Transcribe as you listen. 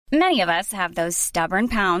Many of us have those stubborn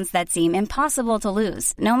pounds that seem impossible to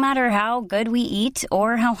lose, no matter how good we eat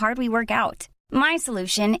or how hard we work out. My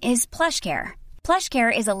solution is PlushCare.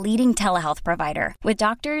 PlushCare is a leading telehealth provider with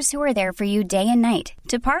doctors who are there for you day and night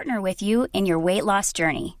to partner with you in your weight loss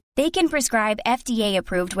journey. They can prescribe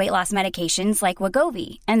FDA-approved weight loss medications like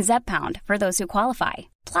Wegovy and Zepbound for those who qualify.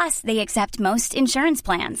 Plus, they accept most insurance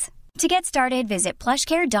plans. To get started, visit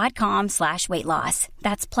plushcare.com/weightloss.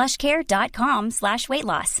 That's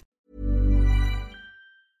plushcare.com/weightloss.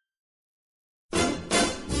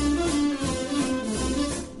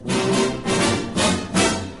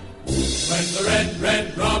 When the red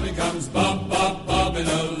robin comes bobbing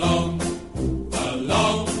along,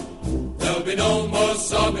 there'll be no more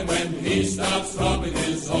sobbing when he starts throbbing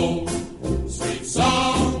his old sweet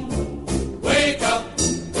song. Wake up,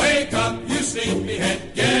 you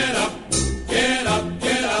sleepyhead, get up, get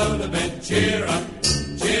out of bed, cheer up,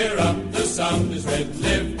 the sun is red,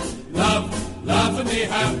 live, love, laugh and be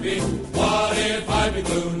happy. What if I be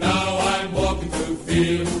blue? Now I'm walking through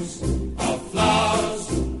fields of flowers.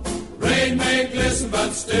 Rain may glisten,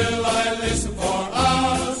 but still I listen for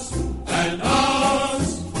hours and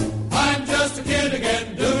hours. I'm just a kid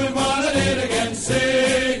again, doing what I did again,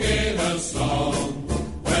 singing a song.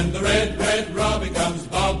 When the red robin comes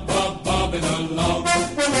bobbing along.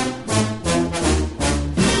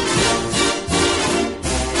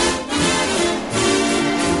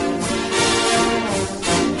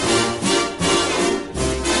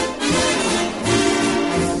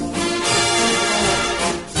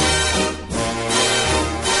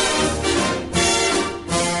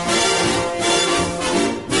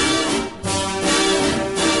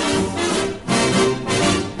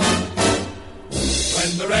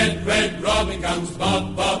 Red robin comes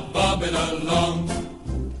bobbing along.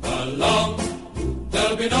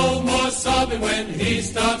 There'll be no more sobbing when he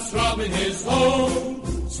starts throbbing his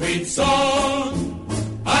whole sweet song.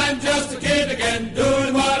 I'm just a kid again,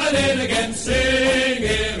 doing what I did again,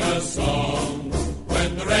 singing a song.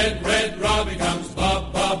 When the red robin comes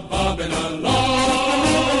bobbing along.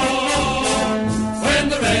 When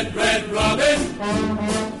the red robin comes bobbing.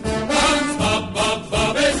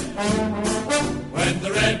 When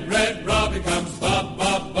the red robin comes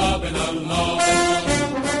bobbing along.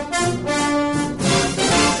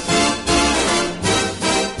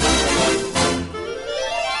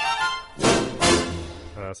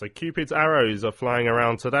 So Cupid's arrows are flying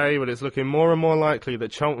around today, but it's looking more and more likely that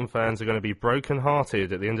Charlton fans are going to be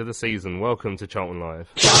broken-hearted at the end of the season. Welcome to Charlton Live.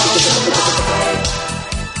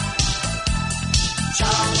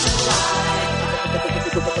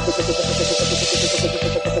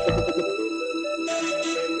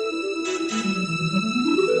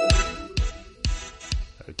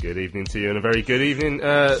 Good evening to you, and a very good evening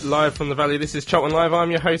live from the Valley. This is Charlton Live. I'm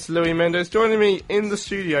your host, Louis Mendes. Joining me in the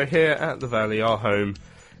studio here at the Valley, our home,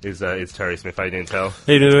 is Terry Smith. How you doing, Tel?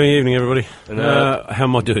 Evening, everybody. And, how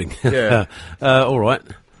am I doing? Yeah. All right.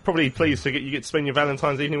 Probably pleased to get to spend your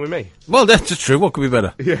Valentine's evening with me. Well, that's true. What could be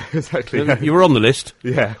better? Yeah, exactly. You were on the list.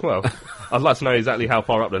 Yeah, well, I'd like to know exactly how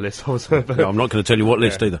far up the list I was. No, I'm not going to tell you what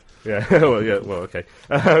list either. Yeah, well, okay.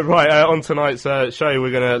 Right, on tonight's show, we're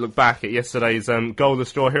going to look back at yesterday's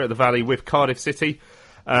goalless draw here at the Valley with Cardiff City.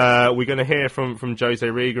 We're going to hear from Jose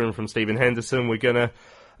Riga and from Stephen Henderson. We're going to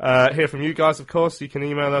hear from you guys, of course. You can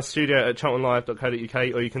email us,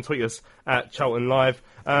 studio@charltonlive.co.uk, or you can tweet us at CharltonLive.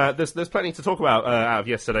 There's plenty to talk about out of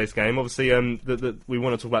yesterday's game. Obviously, we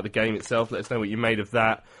want to talk about the game itself. Let us know what you made of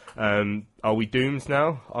that. Are we doomed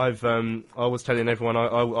now? I was telling everyone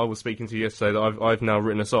I was speaking to yesterday that I've now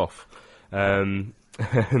written us off. And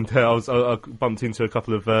I bumped into a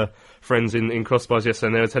couple of friends in crossbars yesterday,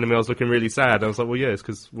 and they were telling me I was looking really sad. I was like, well, yeah, it's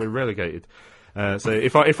because we're relegated. So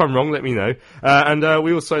if I'm wrong, let me know. And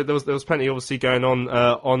we also there was plenty obviously going on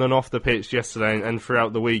and off the pitch yesterday and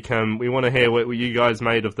throughout the week. We want to hear what you guys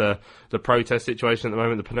made of the protest situation at the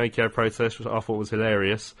moment, the Pinocchio protest, which I thought was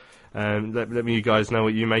hilarious. Let me you guys know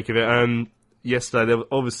what you make of it. Yesterday there was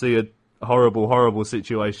obviously a horrible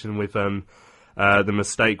situation with the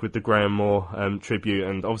mistake with the Graham Moore tribute,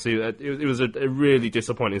 and obviously it was a really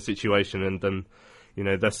disappointing situation, and you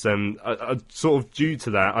know, that's sort of due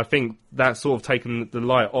to that. I think that's sort of taken the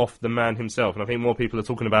light off the man himself, and I think more people are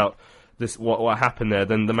talking about this what happened there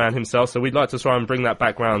than the man himself. So we'd like to try and bring that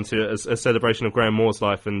back round to a celebration of Graham Moore's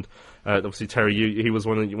life, and obviously Terry, he was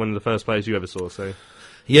one of the first players you ever saw. So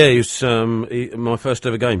yeah, it was my first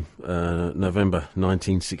ever game, November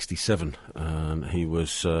 1967. He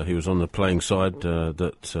was on the playing side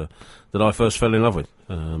that I first fell in love with.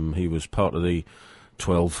 He was part of the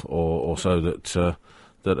 12 or so that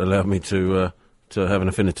allowed me to have an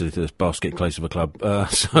affinity to this basket case of a club.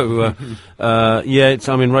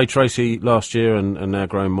 Ray Tracy last year and now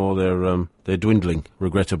Graham Moore, they're dwindling,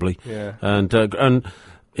 regrettably. Yeah. And I don't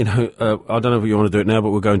know if you want to do it now,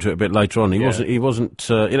 but we'll go into it a bit later on. He wasn't.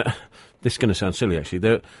 This is going to sound silly,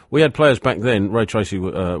 actually. We had players back then. Ray Tracy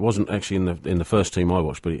wasn't actually in the first team I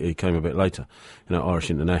watched, but he came a bit later.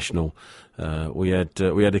 Irish international. We had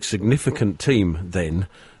a significant team then,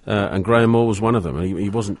 and Graham Moore was one of them. He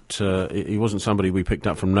wasn't somebody we picked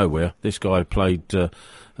up from nowhere. This guy played.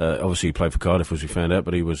 Obviously, he played for Cardiff, as we found out,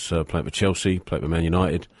 but he was playing for Chelsea, played for Man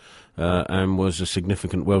United, and was a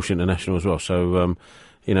significant Welsh international as well. So,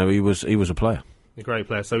 he was a player. A great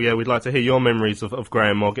player. So, we'd like to hear your memories of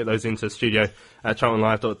Graham Moore. Get those into studio at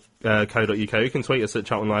charltonlive.co.uk. You can tweet us at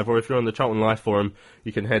Charlton Live, or if you're on the Charlton Live forum,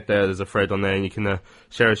 you can head there. There's a thread on there, and you can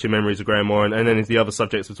share us your memories of Graham Moore, and then the other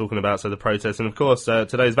subjects we're talking about, so the protests. And, of course,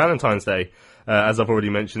 today's Valentine's Day, as I've already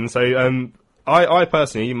mentioned. So, I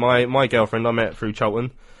personally, my girlfriend, I met through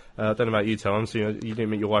Charlton. I don't know about you, Tom. So you didn't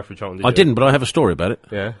meet your wife through Charlton, did you? I didn't, but I have a story about it.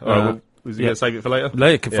 Yeah? All right, was you going to save it for later?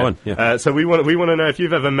 Later, fine. Yeah. So we want to know if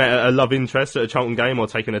you've ever met a love interest at a Charlton game or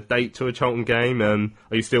taken a date to a Charlton game. Are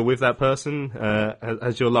you still with that person?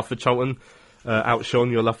 Has your love for Charlton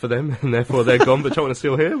outshone your love for them, and therefore they're gone, but Charlton are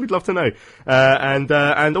still here? We'd love to know.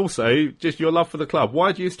 And also just your love for the club.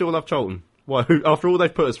 Why do you still love Charlton? Why, after all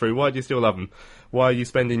they've put us through, why do you still love them? Why are you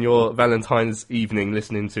spending your Valentine's evening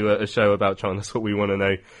listening to a show about Charlton? That's what we want to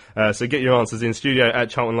know. So get your answers in studio at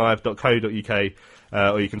charltonlive.co.uk.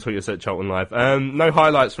 Or you can tweet us at Charlton Live. No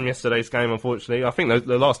highlights from yesterday's game, unfortunately. I think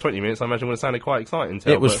the last 20 minutes, I imagine, would have sounded quite exciting.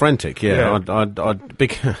 It was frantic, yeah.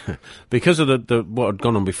 Because of what had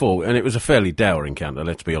gone on before, and it was a fairly dour encounter,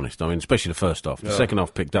 let's be honest. I mean, especially the first half. The second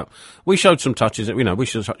half picked up. We showed some touches. We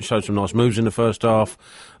showed some nice moves in the first half.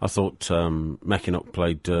 I thought Mackinock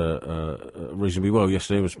played reasonably well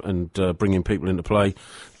yesterday, and bringing people into play,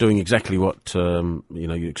 doing exactly what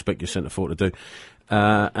you expect your centre forward to do.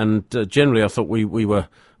 And generally, I thought we were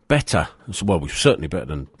better. Well, we were certainly better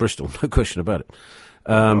than Bristol, no question about it.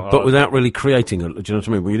 But without really creating, do you know what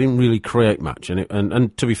I mean? We didn't really create much.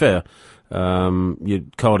 And to be fair,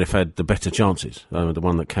 Cardiff had the better chances. The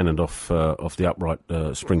one that cannoned off the upright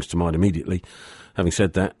springs to mind immediately. Having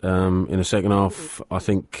said that, in the second half, I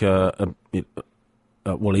think, even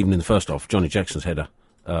in the first half, Johnny Jackson's header.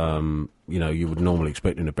 You would normally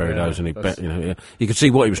expect him to bury those, and you could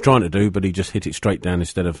see what he was trying to do, but he just hit it straight down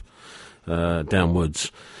instead of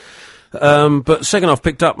downwards. But second half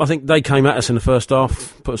picked up. I think they came at us in the first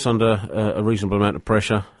half, put us under a reasonable amount of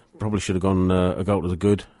pressure. Probably should have gone a goal to the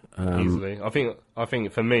good. Easily. I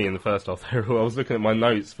think for me in the first half, I was looking at my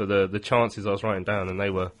notes for the chances I was writing down, and they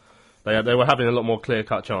were having a lot more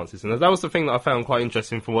clear-cut chances. And that was the thing that I found quite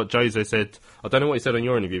interesting from what Jose said. I don't know what he said on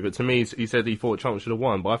your interview, but to me, he said he thought Charlton should have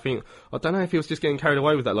won. But I don't know if he was just getting carried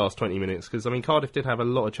away with that last 20 minutes, because, Cardiff did have a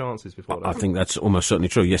lot of chances before that. I think that's almost certainly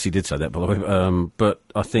true. Yes, he did say that, by the way. But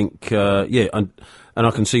I think, and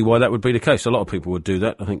I can see why that would be the case. A lot of people would do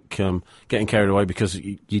that. I think getting carried away, because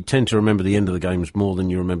you tend to remember the end of the games more than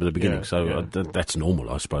you remember the beginning. That's normal,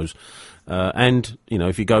 I suppose. And,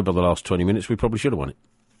 if you go by the last 20 minutes, we probably should have won it.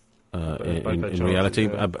 In reality,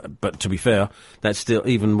 but to be fair, that's still,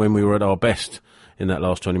 even when we were at our best in that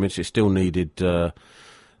last 20 minutes, it still needed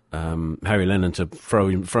Harry Lennon to throw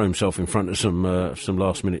himself in front of some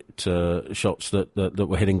last minute shots that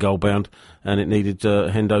were heading goal bound, and it needed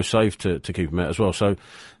Hendo's save to keep him out as well. So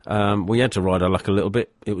we had to ride our luck a little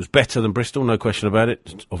bit. It was better than Bristol, no question about it.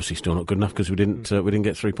 It's obviously still not good enough, because we didn't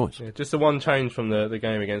get 3 points. Yeah, just the one change from the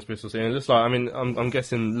game against Bristol. And it looks like, I'm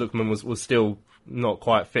guessing Lookman was still not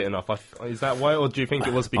quite fit enough. Is that why, or do you think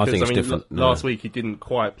it was because last week he didn't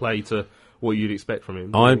quite play to what you'd expect from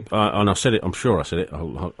him? And I said it. I'm sure I said it.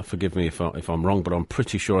 Forgive me if I'm wrong, but I'm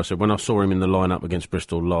pretty sure I said when I saw him in the lineup against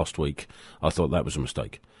Bristol last week, I thought that was a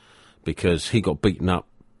mistake, because he got beaten up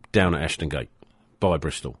down at Ashton Gate by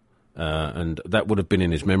Bristol, and that would have been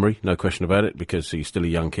in his memory, no question about it, because he's still a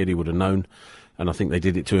young kid. He would have known, and I think they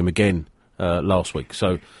did it to him again last week.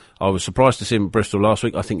 So I was surprised to see him at Bristol last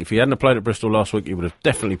week. I think if he hadn't played at Bristol last week, he would have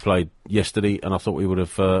definitely played yesterday, and I thought we would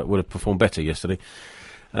have performed better yesterday.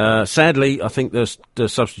 Sadly, I think the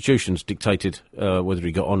substitutions dictated whether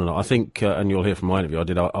he got on or not. I think, and you'll hear from my interview, I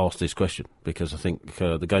did ask this question, because I think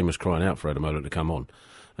the game was crying out for Ademola to come on.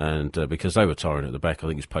 And because they were tiring at the back, I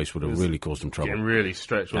think his pace would have really caused them trouble. Getting really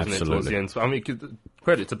stretched, wasn't it, towards the end? So,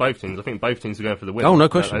 credit to both teams. I think both teams were going for the win. Oh, no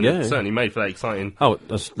question. And certainly made for that exciting. Oh,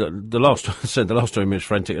 the last 20 minutes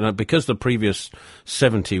frantic, and because the previous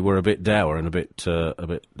 70 were a bit dour and a bit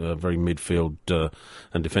very midfield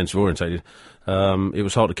and defensive orientated. It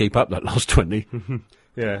was hard to keep up that last 20.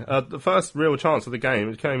 Yeah, the first real chance of the game,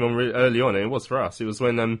 it came on early on, and it was for us. It was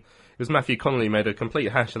when it was Matthew Connolly made a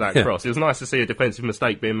complete hash of that cross. It was nice to see a defensive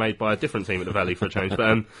mistake being made by a different team at the Valley for a change. But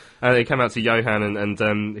and it came out to Johan,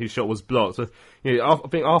 and his shot was blocked. So, I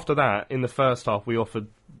think after that, in the first half, we offered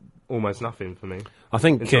almost nothing for me. I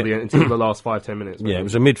think until the last 5-10 minutes. Yeah, it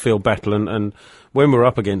was a midfield battle, and when we're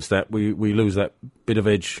up against that, we lose that bit of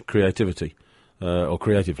edge creativity, or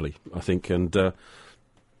creatively, I think, and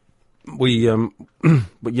we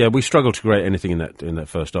struggled to create anything in that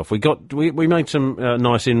first half. We made some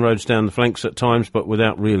nice inroads down the flanks at times, but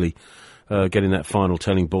without really getting that final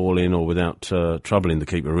telling ball in, or without troubling the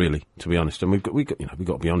keeper, really, to be honest. And we've got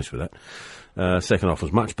to be honest with that. Second half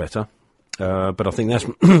was much better. But I think that's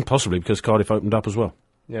possibly because Cardiff opened up as well.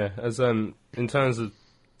 Yeah, as in terms of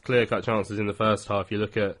clear-cut chances in the first half, you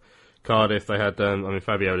look at Cardiff, they had,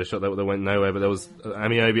 Fabio had a shot that went nowhere, but there was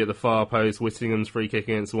Amiobi at the far post, Whittingham's free kick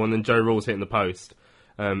against the one, then Joe Rawls hitting the post,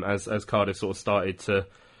 as Cardiff sort of started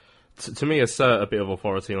to me, assert a bit of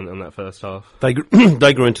authority on that first half. They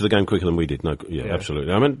grew into the game quicker than we did. Yeah,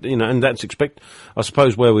 absolutely. I mean, and that's I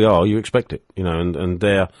suppose where we are, you expect it, and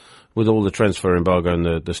they're, with all the transfer embargo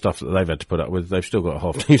and the stuff that they've had to put up with, they've still got a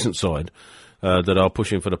half-decent side that are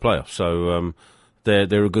pushing for the playoffs. So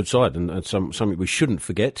they're a good side, and something we shouldn't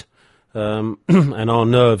forget. And our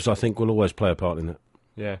nerves, I think, will always play a part in that.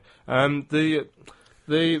 Yeah.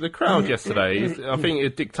 The crowd yesterday, I think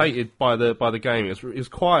it dictated by the game. It was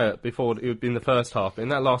quiet before it had been the first half. In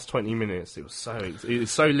that last 20 minutes, it was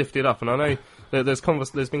so lifted up. And I know that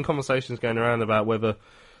there's been conversations going around about whether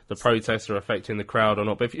the protests are affecting the crowd or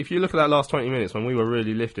not. But if you look at that last 20 minutes when we were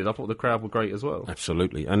really lifted, I thought the crowd were great as well.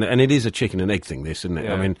 Absolutely. And it is a chicken and egg thing, this, isn't it?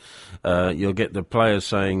 Yeah. I mean, you'll get the players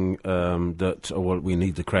saying that, we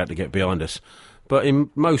need the crowd to get behind us. But in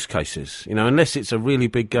most cases, unless it's a really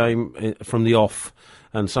big game from the off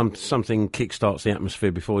and something kick-starts the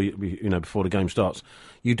atmosphere before the game starts,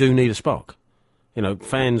 you do need a spark.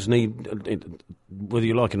 Fans need, whether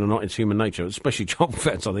you like it or not, it's human nature, especially Charlton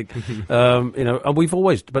fans, I think.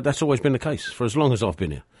 And but that's always been the case for as long as I've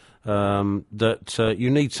been here. That you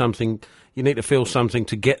need something, you need to feel something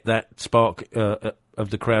to get that spark of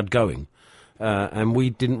the crowd going. And we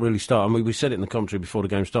didn't really start. I mean, we said it in the commentary before the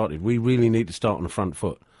game started. We really need to start on the front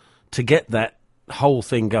foot to get that whole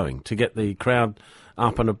thing going, to get the crowd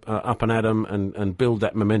up and at them and build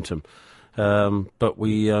that momentum. But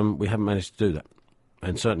we haven't managed to do that.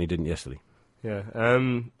 And certainly didn't yesterday. Yeah.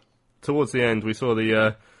 Towards the end, we saw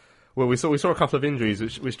we saw a couple of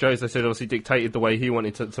injuries, which Jose said obviously dictated the way he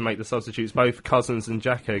wanted to make the substitutes. Both Cousins and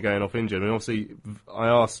Jacko going off injured. I mean, obviously, I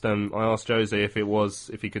asked Jose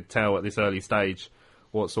if he could tell at this early stage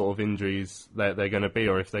what sort of injuries they're going to be,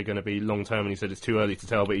 or if they're going to be long term. And he said it's too early to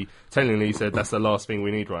tell. But he said that's the last thing we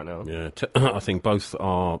need right now. Yeah, I think both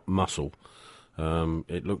are muscle.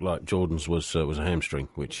 It looked like Jordan's was a hamstring,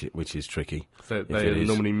 which is tricky. So they are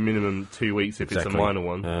normally minimum 2 weeks if it's a minor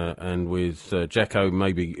one. And with Jacko,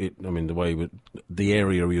 maybe the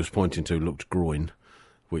area he was pointing to looked groin,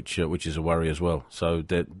 which is a worry as well. So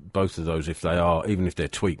both of those, even if they're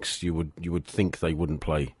tweaks, you would think they wouldn't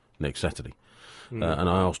play next Saturday. And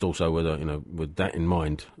I asked also whether, with that in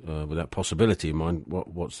mind, with that possibility in mind,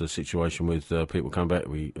 what's the situation with people coming back? Are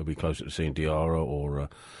we closer to seeing Diarra or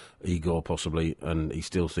Igor possibly? And he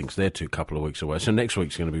still thinks they're a couple of weeks away. So next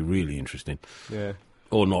week's going to be really interesting. Yeah.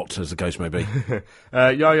 Or not, as the case may be.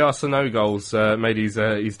 Yaya Sanogols made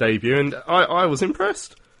his debut, and I was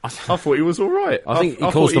impressed. I thought he was all right. I think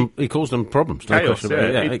he caused them problems. Chaos,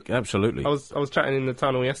 yeah, absolutely. I was chatting in the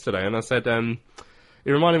tunnel yesterday, and I said it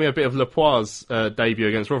reminded me a bit of Lepoi's debut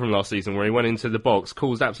against Rotherham last season, where he went into the box,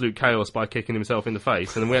 caused absolute chaos by kicking himself in the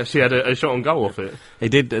face, and then we actually had a shot on goal off it. He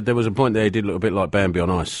did. There was a point there he did look a bit like Bambi on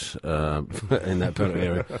ice in that penalty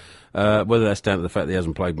area. Whether that's down to the fact that he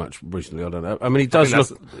hasn't played much recently, I don't know. I mean,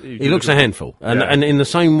 he looks a handful, and in the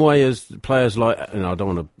same way as players like, I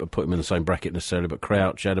don't want to put him in the same bracket necessarily, but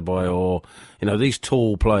Crouch, Adebayor, these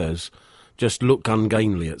tall players just look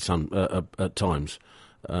ungainly at times.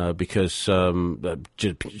 Because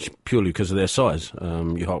purely because of their size,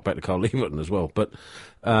 you hark back to Carl Leverton as well. But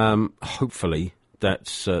hopefully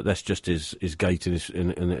that's just his gait and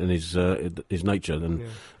his nature, and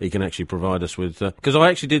he can actually provide us with. Because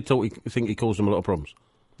I actually did think he caused them a lot of problems.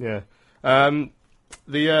 Yeah.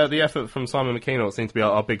 The effort from Simon McKenna seemed to be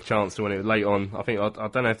our big chance to win it late on. I think I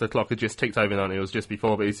don't know if the clock had just ticked overnight, it was just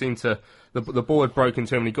before, but he seemed to the ball had broken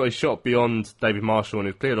to him and he got his shot beyond David Marshall and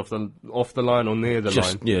he cleared off the line or near the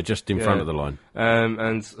line. Yeah, just in front of the line.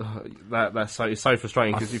 And that's so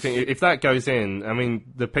frustrating because you think if that goes in, I mean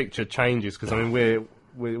the picture changes because I mean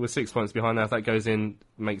we're 6 points behind now. If that goes in,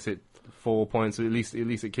 makes it 4 points. At least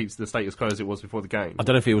it keeps the status quo as it was before the game. I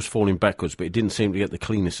don't know if he was falling backwards, but it didn't seem to get the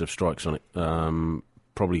cleanest of strikes on it.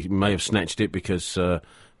 Probably may have snatched it because of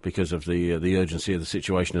the urgency of the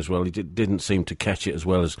situation as well. He didn't seem to catch it as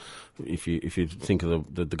well as if you think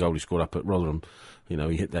of the goal he scored up at Rotherham. He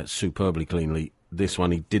hit that superbly cleanly. This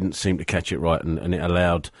one, he didn't seem to catch it right, and it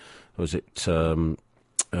allowed, was it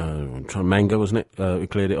Manga, wasn't it? Who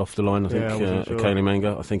cleared it off the line, I think. Kaylee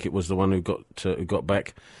Manga, I think it was the one who got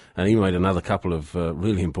back. And he made another couple of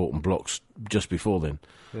really important blocks just before then.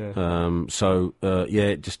 Yeah.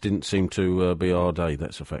 It just didn't seem to be our day,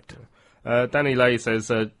 that's a fact. Danny Lay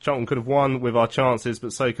says, Charlton could have won with our chances,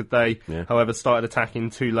 but so could they. Yeah. However, started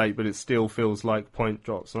attacking too late, but it still feels like point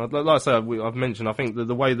drops. And like I say, I've mentioned, I think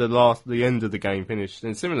the way the end of the game finished,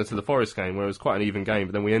 and similar to the Forest game, where it was quite an even game,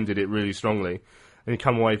 but then we ended it really strongly. And you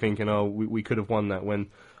come away thinking, we could have won that,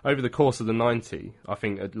 when over the course of the 90, I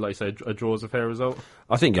think, like you say, a draw is a fair result.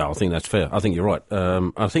 I think that's fair. I think you're right.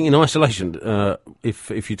 I think in isolation,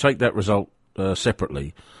 if you take that result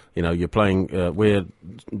separately, you're playing, we're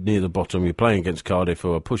near the bottom, you're playing against Cardiff,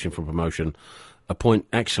 who are pushing for promotion. A point,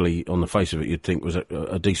 actually, on the face of it, you'd think was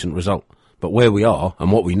a decent result. But where we are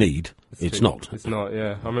and what we need, it's not. It's not,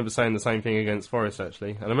 yeah. I remember saying the same thing against Forest,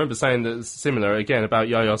 actually. And I remember saying that similar, again, about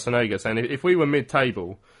Yaya Sonoga, saying if we were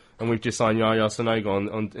mid-table and we've just signed Yaya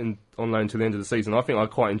Sonoga on loan to the end of the season, I think I'd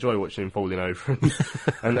quite enjoy watching him falling over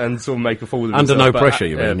and sort of make a fool of himself. Under no pressure,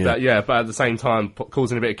 you mean? Yeah. But at the same time,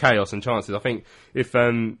 causing a bit of chaos and chances. I think if,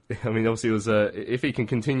 obviously it was, if he can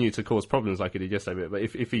continue to cause problems like he did yesterday, but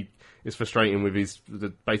if he is frustrating with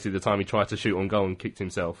basically the time he tried to shoot on goal and kicked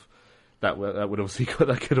himself, that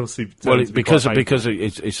could obviously because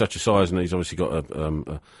it's such a size, and he's obviously got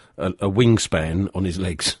a wingspan on his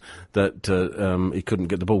legs that he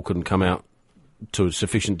couldn't come out to a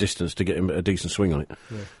sufficient distance to get him a decent swing on it.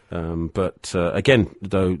 Yeah. But again,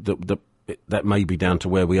 though, that may be down to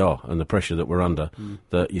where we are and the pressure that we're under,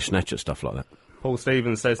 that you snatch at stuff like that. Paul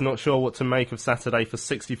Stevens says, not sure what to make of Saturday. For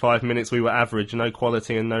 65 minutes we were average, no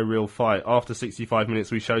quality and no real fight. After 65 minutes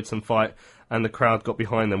we showed some fight and the crowd got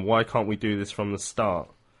behind them. Why can't we do this from the start?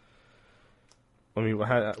 I mean,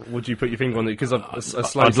 would you put your finger on it? Because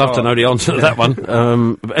I'd love to know the answer to that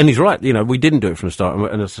one. And he's right. We didn't do it from the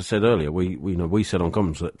start. And as I said earlier, we said on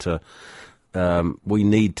comms that we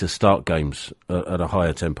need to start games at a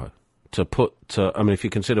higher tempo. To put, if you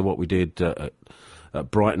consider what we did at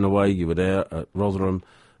Brighton away, you were there, at Rotherham,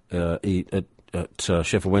 at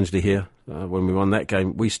Sheffield Wednesday here, when we won that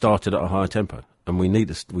game, we started at a higher tempo, and we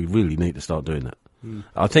really need to start doing that.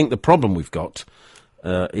 I think the problem we've got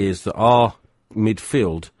is that our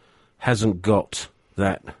midfield hasn't got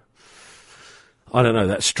that,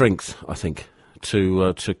 that strength, I think,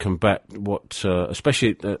 to combat what,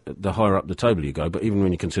 especially the higher up the table you go, but even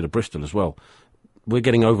when you consider Bristol as well, we're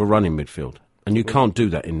getting overrun in midfield. And you can't do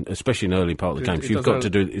that, especially in the early part of the game.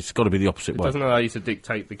 It's got to be the opposite way. It doesn't allow you to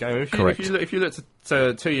dictate the game. Correct. If you looked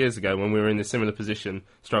at 2 years ago when we were in a similar position,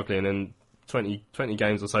 struggling, and 20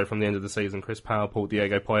 games or so from the end of the season, Chris Powell pulled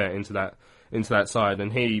Diego Poyet into that side,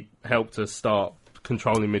 and he helped us start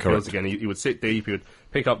controlling midfields again. He would sit deep, he would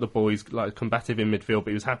pick up the ball, he's combative in midfield, but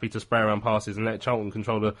he was happy to spray around passes and let Charlton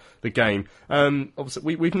control the game.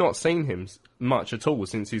 Obviously, we've not seen him much at all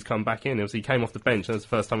since he's come back in. Obviously, he came off the bench, and that's the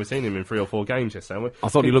first time we've seen him in 3 or 4 games yesterday. I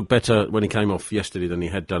thought he looked better when he came off yesterday than he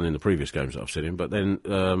had done in the previous games that I've seen him, but then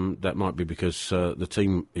that might be because the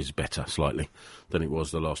team is better slightly than it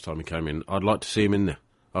was the last time he came in. I'd like to see him in there.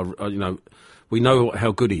 We know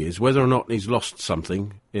how good he is. Whether or not he's lost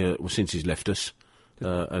something since he's left us,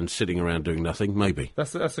 and sitting around doing nothing, maybe.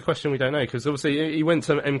 That's the question we don't know, because obviously he went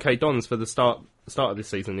to MK Dons for the start of this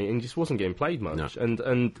season and just wasn't getting played much. No.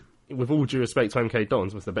 And with all due respect to MK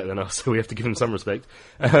Dons, which they're better than us, so we have to give them some respect.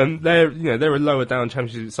 They're a lower down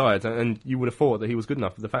Championship side, and you would have thought that he was good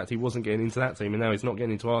enough. But the fact he wasn't getting into that team, and now he's not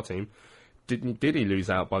getting into our team, did he lose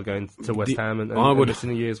out by going to West Ham and missing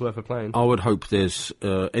a year's worth of playing? I would hope there's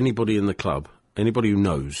anybody in the club, anybody who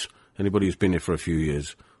knows, anybody who's been here for a few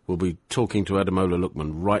years, will be talking to Ademola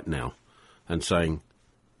Lookman right now and saying,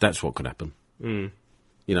 that's what could happen.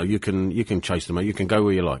 You can chase them out, you can go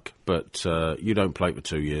where you like, but you don't play for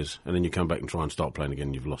 2 years and then you come back and try and start playing again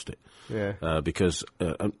and you've lost it. Yeah. Because,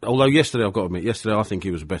 although yesterday, I've got to admit, I think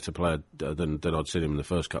he was a better player than I'd seen him in the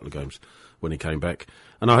first couple of games when he came back.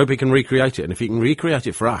 And I hope he can recreate it. And if he can recreate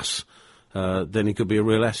it for us, then he could be a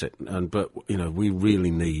real asset. But we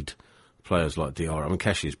really need players like Diarra. I mean,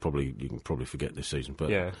 Kashi is you can probably forget this season, but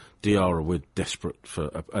yeah. Diarra, we're desperate for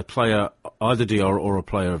a player, either Diarra or a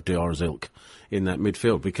player of Diarra's ilk in that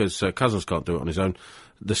midfield, because Cousins can't do it on his own.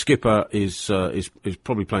 The skipper is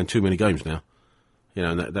probably playing too many games now, You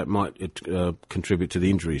know, and that might contribute to the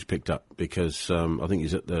injuries picked up, because I think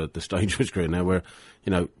he's at the stage of his career now where,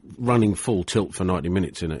 you know, running full tilt for 90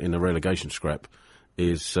 minutes in a relegation scrap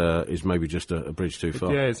is maybe just a bridge too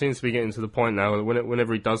far. Yeah, it seems to be getting to the point now that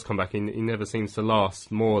whenever he does come back, he never seems to last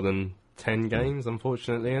more than 10 games,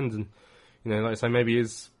 unfortunately. And you know, like I say, maybe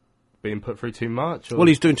he's being put through too much. Or... Well,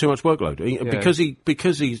 he's doing too much workload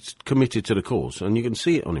because he's committed to the cause, and you can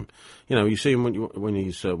see it on him. You know, you see him when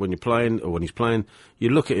you're playing, or when he's playing. You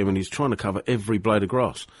look at him and he's trying to cover every blade of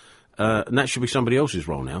grass, and that should be somebody else's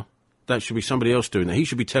role now. That should be somebody else doing that. He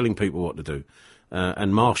should be telling people what to do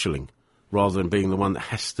and marshalling, rather than being the one that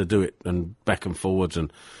has to do it and back and forwards.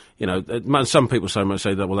 And you know, some people might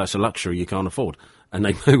say that, well, that's a luxury you can't afford, and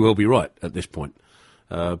they may well be right at this point.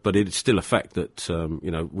 But it's still a fact that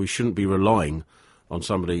you know, we shouldn't be relying on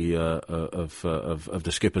somebody of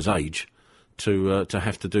the skipper's age to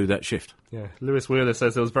have to do that shift. Yeah, Lewis Wheeler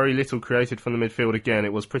says there was very little created from the midfield again.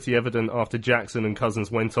 It was pretty evident after Jackson and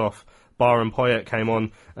Cousins went off, Barr and Poyet came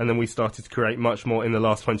on, and then we started to create much more in the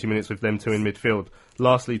last 20 minutes with them two in midfield.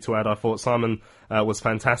 Lastly, to add, I thought Simon was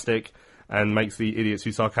fantastic and makes the idiots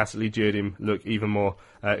who sarcastically jeered him look even more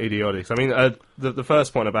idiotic. I mean, the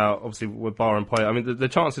first point about, obviously, with Barr and Poyet, I mean, the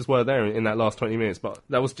chances were there in that last 20 minutes, but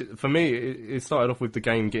that was, for me, it started off with the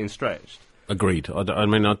game getting stretched. Agreed. I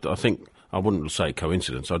mean, I think, I wouldn't say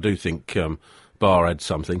coincidence. I do think Barr adds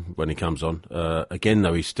something when he comes on. Again,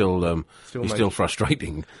 though, he's still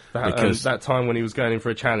frustrating. Because that time when he was going in for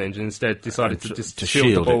a challenge and instead decided to just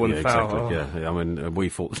shield the ball and foul. Exactly. Yeah, I mean, we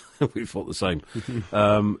thought the same.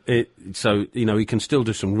 So, you know, he can still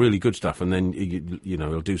do some really good stuff, and then, you know,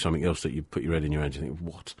 he'll do something else that you put your head in your hands and think,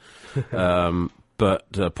 what?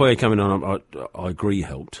 But Poyet coming on, I agree,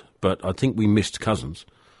 helped. But I think we missed Cousins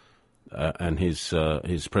and his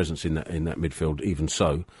presence in that midfield, even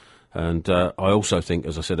so. And I also think,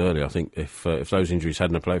 as I said earlier, I think if those injuries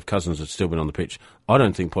hadn't played, if Cousins had still been on the pitch, I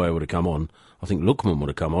don't think Poyet would have come on. I think Lookman would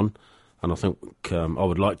have come on, and I think I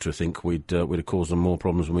would like to think we'd have caused them more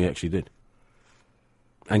problems than we actually did,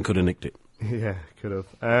 and could have nicked it. Yeah, could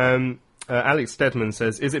have. Alex Stedman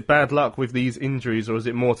says, is it bad luck with these injuries, or is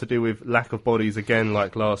it more to do with lack of bodies again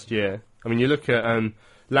like last year? I mean, you look at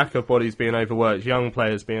lack of bodies being overworked, young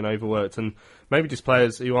players being overworked, and maybe just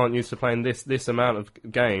players who aren't used to playing this amount of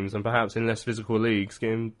games and perhaps in less physical leagues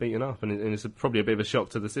getting beaten up, and it's probably a bit of a shock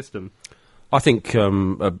to the system. I think a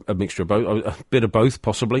mixture of both, a bit of both,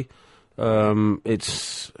 possibly.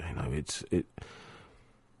 Yes,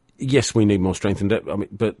 we need more strength and depth. I mean,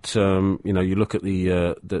 but you know, you look at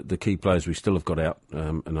the key players we still have got out,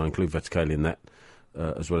 and I include Vettekali in that,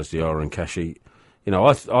 as well as Diarra and Kashi. You know,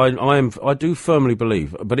 I do firmly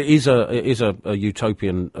believe, but it is a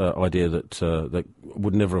utopian idea that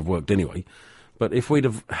would never have worked anyway. But if we'd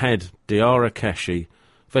have had Diarra, Kashi,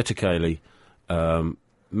 Vettekali,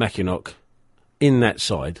 Mackinock in that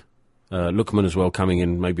side, Lookman as well coming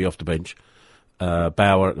in maybe off the bench,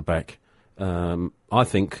 Bauer at the back, I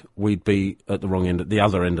think we'd be at the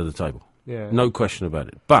other end of the table. Yeah. No question about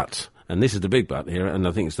it. But, and this is the big but here, and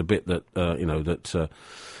I think it's the bit that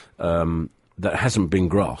that hasn't been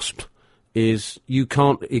grasped, is you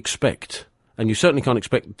can't expect, and you certainly can't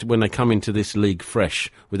expect when they come into this league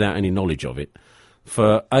fresh without any knowledge of it,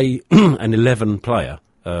 for an 11-player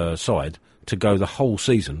side to go the whole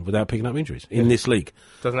season without picking up injuries in this league.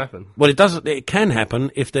 Doesn't happen. Well, it doesn't. It can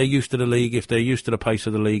happen if they're used to the league, if they're used to the pace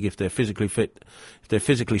of the league, if they're physically fit, if they're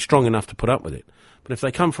physically strong enough to put up with it. But if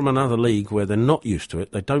they come from another league where they're not used to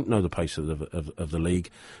it, they don't know the pace of the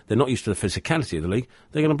league, they're not used to the physicality of the league,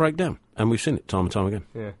 they're going to break down. And we've seen it time and time again.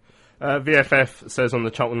 Yeah. VFF says on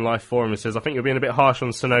the Cheltenham Life forum, it says, I think you're being a bit harsh on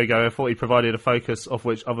Sonogo. I thought he provided a focus off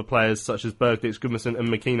which other players such as Bergdich, Gudmundsson and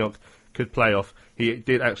McKinnock could play off. He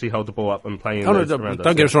did actually hold the ball up and play in don't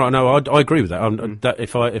get us wrong. No, I agree with that. That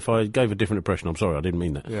if I gave a different impression, I'm sorry, I didn't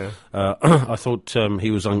mean that. Yeah. I thought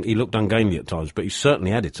he looked ungainly at times, but he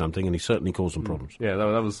certainly added something, and he certainly caused some problems. Yeah,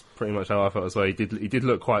 that was pretty much how I felt as well. He did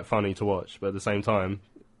look quite funny to watch, but at the same time,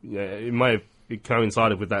 yeah, it may have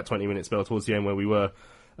coincided with that 20-minute spell towards the end where we were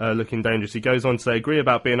looking dangerous. He goes on to say, agree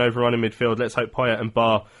about being overrun in midfield. Let's hope Poyet and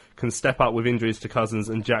Barr can step up with injuries to Cousins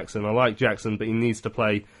and Jackson. I like Jackson, but he needs to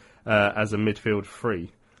play as a midfield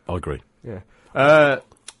free. I agree. Yeah.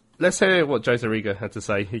 Let's hear what Jose Riga had to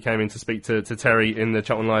say. He came in to speak to Terry in the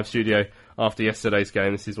Cheltenham Live studio after yesterday's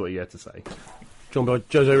game. This is what he had to say. Joined by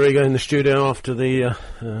Jose Riga in the studio after the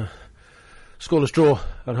scoreless draw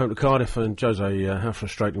at home to Cardiff. And Jose, how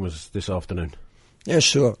frustrating was this afternoon? Yeah,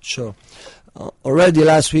 sure. Already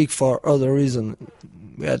last week, for other reason,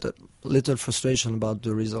 we had a little frustration about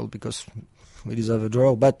the result because we deserve a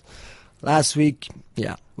draw. But Last week,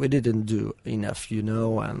 yeah, we didn't do enough,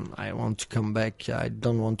 and I want to come back. I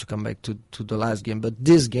don't want to come back to the last game. But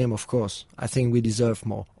this game, of course, I think we deserve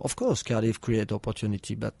more. Of course, Cardiff create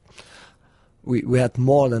opportunity, but we had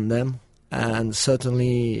more than them. And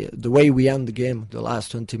certainly the way we end the game, the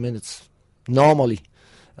last 20 minutes, normally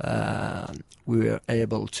we were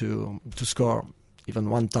able to score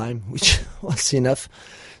even one time, which was enough.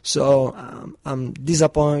 So I'm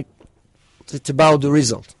disappointed. It's about the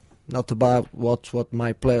result. Not about what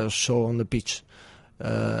my players show on the pitch,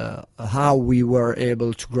 how we were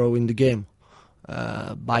able to grow in the game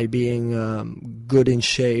by being good in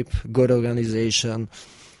shape, good organization.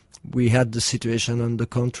 We had the situation under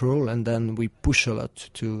control, and then we push a lot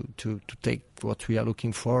to take what we are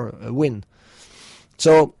looking for, a win.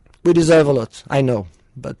 So we deserve a lot, I know.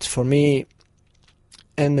 But for me,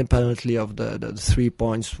 independently of the 3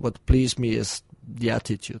 points, what pleased me is the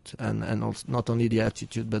attitude, and also not only the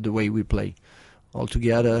attitude, but the way we play.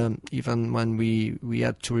 Altogether, even when we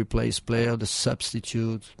had to replace player, the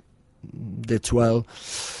substitute did well.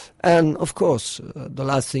 And of course, the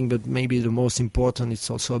last thing, but maybe the most important, it's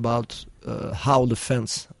also about how the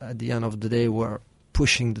fans, at the end of the day, were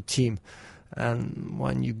pushing the team. And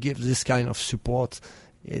when you give this kind of support,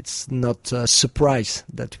 it's not a surprise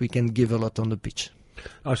that we can give a lot on the pitch.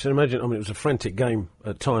 I should imagine, it was a frantic game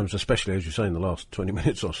at times, especially, as you say, in the last 20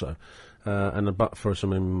 minutes or so. But for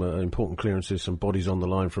some important clearances, some bodies on the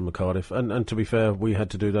line from Cardiff. And to be fair, we had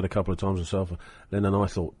to do that a couple of times ourselves. Lennon, I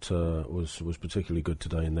thought, was particularly good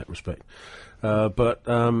today in that respect.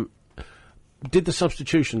 Did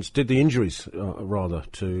the injuries,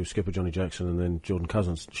 to skipper Johnny Jackson and then Jordan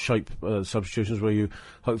Cousins shape substitutions? Were you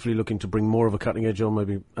hopefully looking to bring more of a cutting edge on,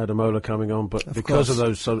 maybe Adamola coming on, but because of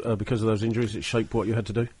those injuries, it shaped what you had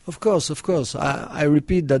to do? Of course. I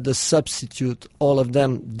repeat that the substitute, all of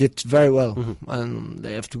them did very well, and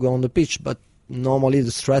they have to go on the pitch, but normally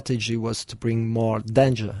the strategy was to bring more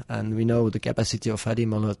danger, and we know the capacity of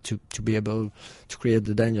Ademola to be able to create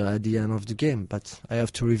the danger at the end of the game. But I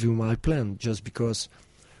have to review my plan just because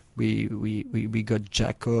we got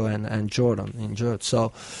Jacko and Jordan injured.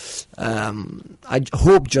 So I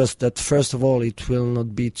hope just that first of all it will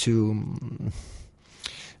not be too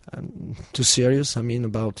serious,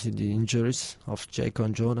 about the injuries of Jacko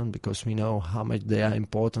and Jordan, because we know how much they are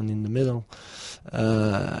important in the middle.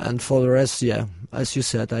 And for the rest, yeah, as you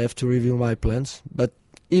said, I have to review my plans. But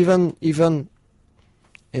even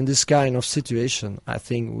in this kind of situation, I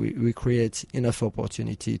think we create enough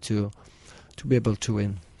opportunity to be able to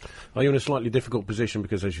win. Are you in a slightly difficult position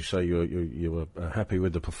because, as you say, you were happy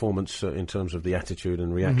with the performance in terms of the attitude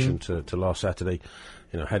and reaction to last Saturday?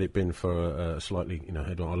 Had it been for slightly,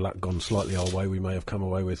 had our luck gone slightly our way, we may have come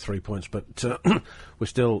away with 3 points. But we're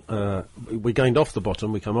still, we gained off the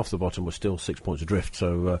bottom, we come off the bottom, we're still 6 points adrift.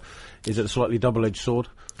 So is it a slightly double-edged sword?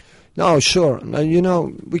 No, sure.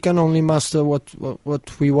 We can only master what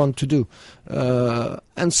we want to do.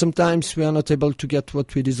 And sometimes we are not able to get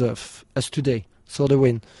what we deserve, as today, so the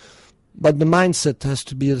win. But the mindset has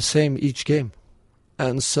to be the same each game.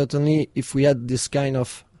 And certainly if we had this kind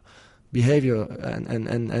of behavior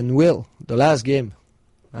and will, the last game.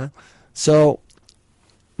 So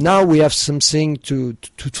now we have something to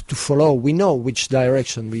follow. We know which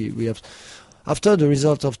direction we have. After the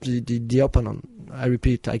result of the opponent, I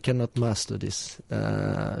repeat, I cannot master this.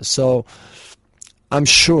 So I'm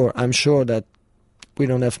sure that we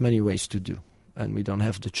don't have many ways to do, and we don't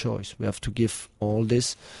have the choice. We have to give all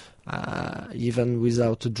this. Even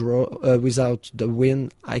without a draw, without the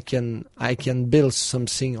win, I can build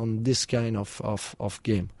something on this kind of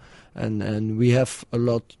game, and we have a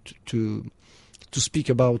lot to speak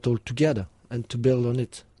about all together and to build on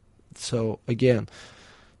it. So again,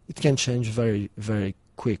 it can change very, very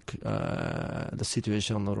quick, the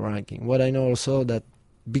situation on the ranking. What I know also that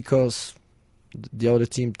because the other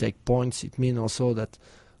team take points, it means also that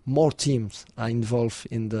more teams are involved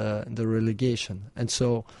in the relegation, and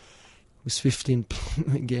so with 15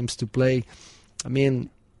 games to play,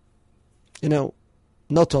 not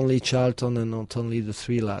only Charlton and not only the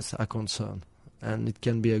three lads are concerned, and it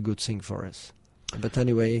can be a good thing for us. But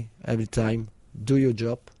anyway, every time, do your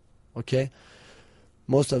job, okay?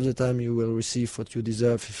 Most of the time you will receive what you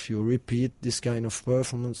deserve if you repeat this kind of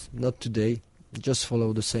performance. Not today, just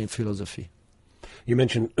follow the same philosophy. You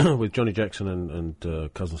mentioned with Johnny Jackson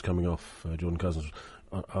and Cousins coming off, Jordan Cousins,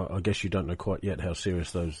 I guess you don't know quite yet how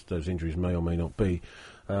serious those injuries may or may not be.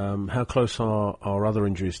 How close are other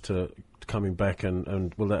injuries to coming back,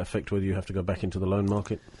 and will that affect whether you have to go back into the loan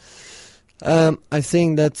market? I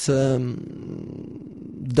think that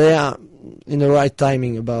they are in the right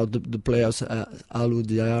timing about the players, Alou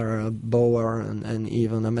Diarra, Bauer, and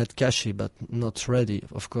even Ahmed Kashi, but not ready,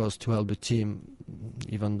 of course, to help the team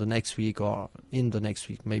even the next week or in the next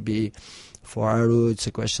week. Maybe for Alou, it's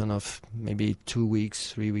a question of maybe 2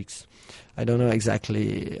 weeks, 3 weeks. I don't know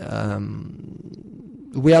exactly.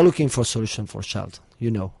 We are looking for a solution for Charlton,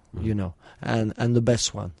 you know, and the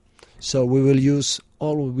best one. So we will use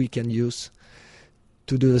all we can use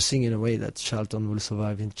to do the thing in a way that Charlton will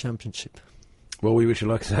survive in Championship. Well, we wish you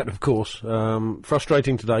luck to that, of course.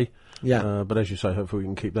 Frustrating today, Yeah. but as you say, hopefully we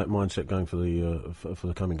can keep that mindset going for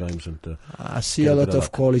the coming games. And I see get a a lot bit of of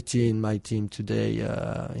luck. quality in my team today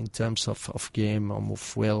in terms of game,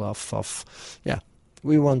 of will, yeah.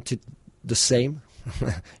 We wanted the same,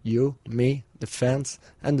 you, me, the fans,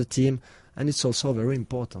 and the team, and it's also very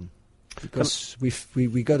important because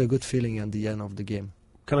we got a good feeling at the end of the game.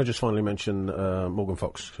 Can I just finally mention Morgan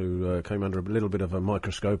Fox, who came under a little bit of a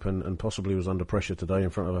microscope and possibly was under pressure today in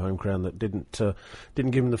front of a home crowd that didn't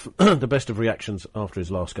give him the best of reactions after his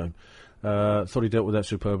last game. Thought he dealt with that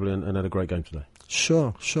superbly and had a great game today.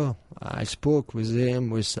 Sure. I spoke with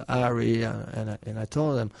him, with Ari, and I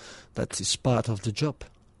told him that it's part of the job.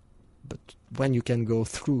 But when you can go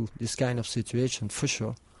through this kind of situation, for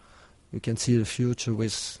sure, you can see the future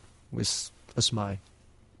with a smile.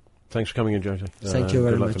 Thanks for coming in, Jose. Thank you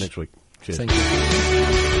very good luck much. for next week. Cheers. Thank you.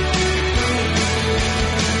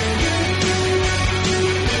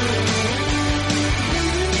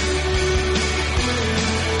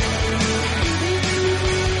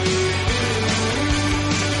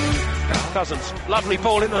 Cousins, lovely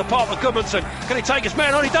ball into the path of Goodmanson. Can he take his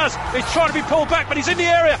man on? He does. He's trying to be pulled back, but he's in the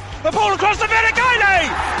area. The ball across the Benicali,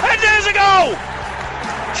 and there's a goal.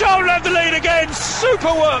 Charlton have the lead again.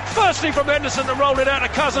 Super work. Firstly from Henderson to roll it out to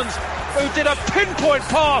Cousins, who did a pinpoint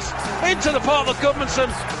pass into the path of Goodmanson,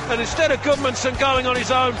 and instead of Goodmanson going on his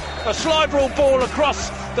own, a slide rule ball across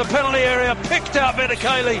the penalty area, picked out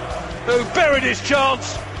Benicali, who buried his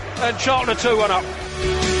chance, and Charlton are 2-1 up.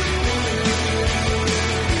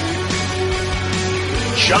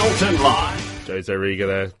 Charlton Live. Jose Riga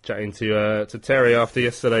there chatting to Terry after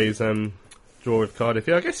yesterday's draw with Cardiff.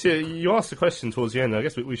 Yeah, I guess you asked the question towards the end. I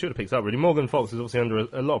guess we should have picked up really. Morgan Fox is obviously under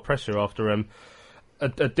a lot of pressure after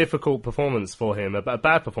a difficult performance for him, a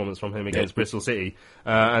bad performance from him against Bristol City,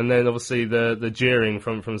 and then obviously the jeering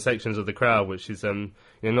from sections of the crowd, which is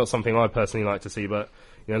not something I personally like to see, but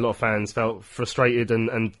a lot of fans felt frustrated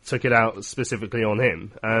and took it out specifically on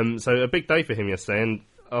him. So a big day for him yesterday, and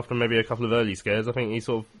after maybe a couple of early scares, I think he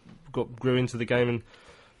sort of grew into the game and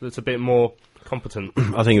looked a bit more competent.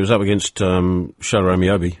 I think he was up against Shola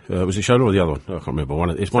Amiobi. Was it Shola or the other one? I can't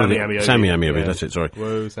remember. It's one of the Amiobi. Sammy Amiobi. Yeah. That's it. Sorry.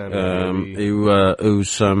 Whoa, Sammy Amiobi.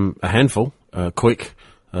 Who's a handful, quick,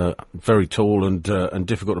 very tall and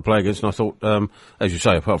difficult to play against. And I thought, as you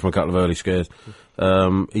say, apart from a couple of early scares,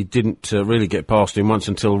 he didn't really get past him once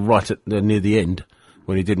until right at near the end,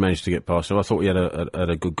 when he did manage to get past. So I thought he had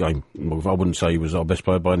a good game. Well, I wouldn't say he was our best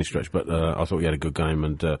player by any stretch, but I thought he had a good game,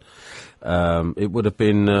 and it would have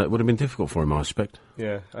been difficult for him, I suspect.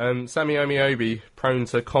 Yeah, Sammy Amiobi prone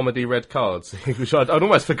to comedy red cards, which I'd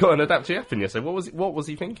almost forgotten had actually happened yesterday. What was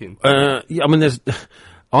he thinking? I mean,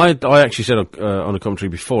 I actually said on a commentary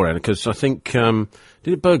beforehand, because I think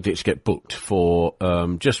did Bergdich get booked for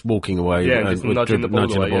just walking away? Yeah, just nudging the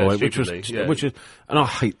ball away, which was, and I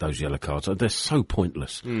hate those yellow cards. They're so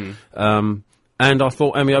pointless. And I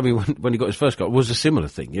thought Amiobi, when he got his first goal, was a similar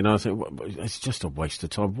thing. I think it's just a waste of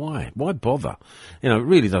time. Why bother? It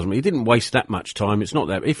really doesn't. He didn't waste that much time. It's not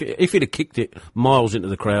that. If he'd have kicked it miles into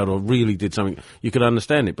the crowd or really did something, you could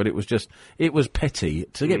understand it. But it was petty.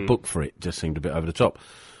 To get booked for it just seemed a bit over the top.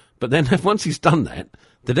 But then once he's done that,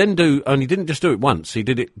 to then he didn't just do it once. He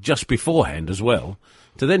did it just beforehand as well.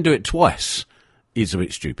 To then do it twice is a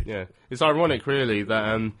bit stupid. Yeah, it's ironic, really,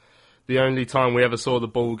 that. The only time we ever saw the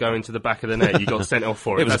ball go into the back of the net, you got sent off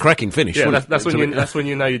for it. It was a cracking finish. Yeah, that's when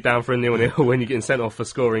you know you're down for a 0-0 when you're getting sent off for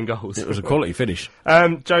scoring goals. It was a quality finish.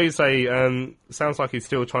 Jose sounds like he's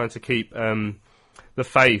still trying to keep the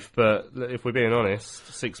faith, but if we're being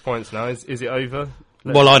honest, 6 points now, is it over?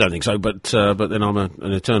 Well, I don't think so, but then I'm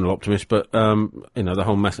an eternal optimist. But the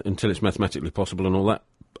whole until it's mathematically possible and all that,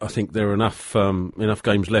 I think there are enough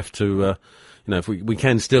games left to. If we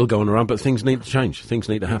can still go on a run, but things need to change. Things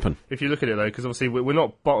need to happen. If you look at it though, because obviously we're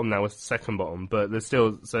not bottom now, we're second bottom, but there's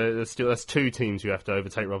still that's two teams you have to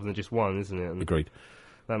overtake rather than just one, isn't it? And agreed.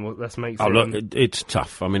 That makes it's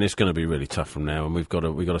tough. I mean, it's going to be really tough from now, and we've got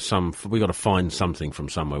to find something from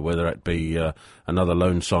somewhere, whether it be another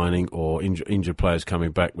loan signing or injured players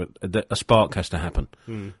coming back. But a spark has to happen,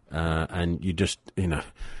 and you just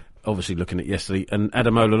obviously looking at yesterday, and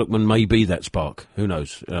Ademola Lookman may be that spark. Who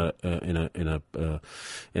knows? In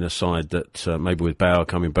a side that maybe with Bauer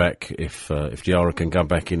coming back, if Diarra can come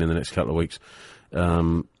back in the next couple of weeks,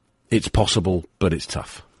 it's possible, but it's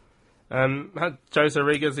tough. Jose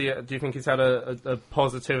Rodriguez, do you think he's had a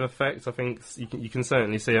positive effect? I think you can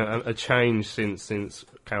certainly see a change since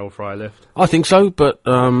Carol Fry left. I think so, but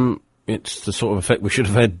it's the sort of effect we should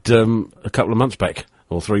have had a couple of months back,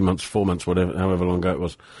 or 3 months, 4 months, however long ago it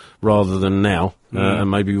was, rather than now,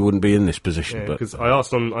 and maybe we wouldn't be in this position. Because I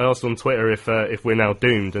asked on Twitter if we're now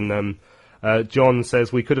doomed, and John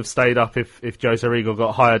says we could have stayed up if Jose Rodriguez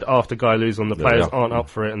got hired after Guy Luz on. The players aren't up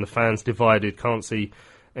for it, and the fans divided, can't see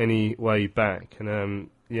any way back. And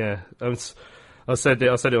I said it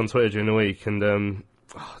on Twitter during the week, and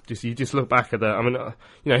you just look back at that. I mean,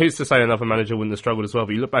 who's to say another manager wouldn't have struggled as well?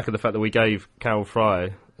 But you look back at the fact that we gave Carol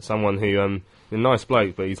Fry, someone who a nice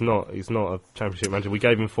bloke, but he's not a championship manager. We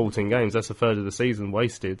gave him 14 games. That's a third of the season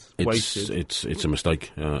wasted. It's a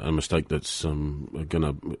mistake that's going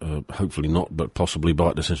to hopefully not, but possibly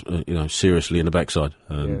bite us seriously in the backside.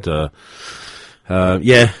 And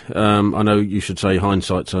I know you should say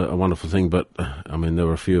hindsight's a wonderful thing, but I mean there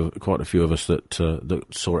were quite a few of us that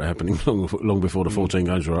saw it happening long before the 14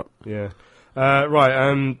 games were up. Yeah.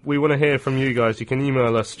 We want to hear from you guys. You can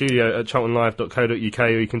email us, studio@charltonlive.co.uk,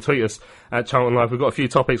 or you can tweet us at Charlton Live. We've got a few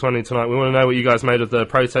topics running tonight. We want to know what you guys made of the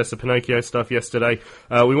protests, the Pinocchio stuff yesterday.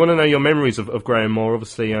 We want to know your memories of Graham Moore.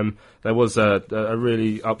 Obviously, there was a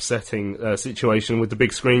really upsetting situation with the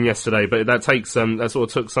big screen yesterday, but that sort of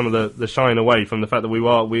took some of the shine away from the fact that we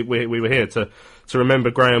were here to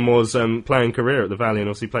remember Graham Moore's playing career at the Valley, and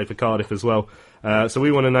obviously played for Cardiff as well. So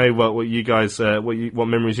we want to know what you guys, what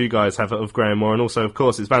memories you guys have of Graham Moore, and also, of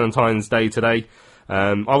course, it's Valentine's Day today.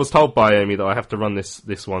 I was told by Amy that I have to run this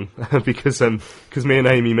one because me and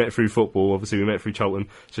Amy met through football. Obviously, we met through Charlton,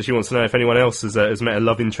 so she wants to know if anyone else has met a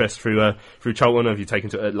love interest through Charlton. Have you taken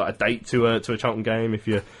to a date to a Charlton game? If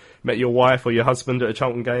you met your wife or your husband at a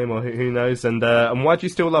Charlton game, or who knows? And why do you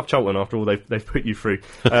still love Charlton after all they've put you through?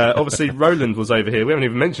 Obviously, Roland was over here. We haven't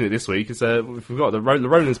even mentioned it this week. We forgot that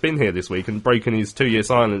Roland's been here this week and broken his 2-year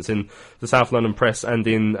silence in the South London Press and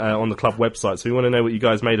on the club website. So we want to know what you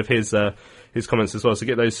guys made of his comments as well. So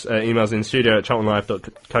get those emails in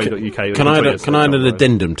studio@charltonlive.co.uk. Can I add an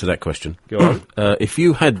addendum to that question? Go on. If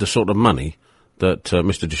you had the sort of money that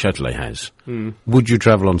Mr. de Châtelet has, would you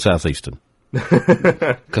travel on South Eastern?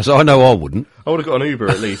 Because I know I wouldn't. I would have got an Uber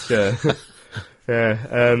at least. Yeah,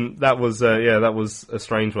 that was a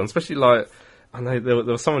strange one, especially I know there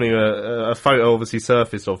was someone who a photo obviously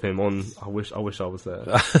surfaced of him on. I wish I was there.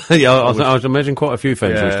 I would imagine quite a few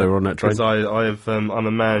fans if they were on that train. Because I'm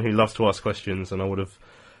a man who loves to ask questions, and I would have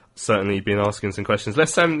certainly been asking some questions.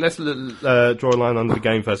 Let's draw a line under the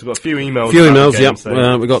game first. We've got a few emails.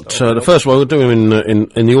 We got the first one. We'll do them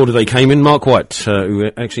in the order they came in. Mark White,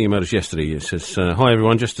 who actually emailed us yesterday, says, "Hi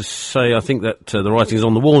everyone. Just to say, I think that the writing is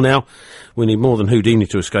on the wall now. We need more than Houdini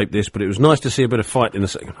to escape this, but it was nice to see a bit of fight in the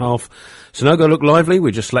second half. Sonogo looked lively.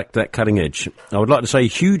 We just lacked that cutting edge. I would like to say a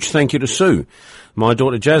huge thank you to Sue. My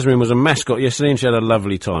daughter Jasmine was a mascot yesterday and she had a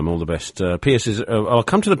lovely time. All the best. PS is, I'll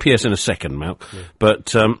come to the PS in a second, Mark. Yeah.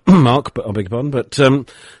 But, Mark, I beg your pardon. But,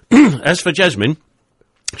 as for Jasmine,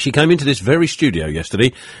 she came into this very studio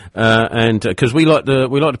yesterday, and because we like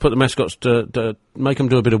to put the mascots to make them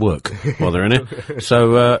do a bit of work while they're in it.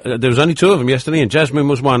 So there was only 2 of them yesterday, and Jasmine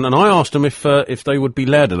was one. And I asked them if they would be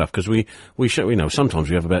loud enough, because we sometimes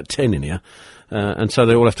we have about 10 in here, and so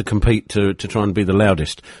they all have to compete to try and be the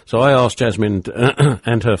loudest. So I asked Jasmine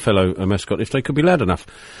and her fellow mascot if they could be loud enough.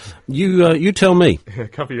 You tell me.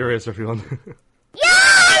 Cover your ears, everyone.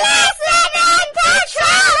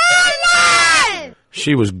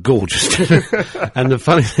 She was gorgeous. And the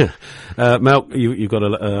funny thing, Mal, you've got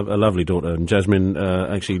a lovely daughter, and Jasmine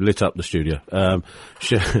actually lit up the studio.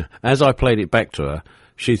 As I played it back to her,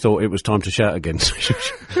 she thought it was time to shout again.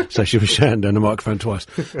 So she was shouting down the microphone twice.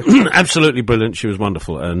 Absolutely brilliant. She was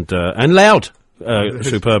wonderful and loud.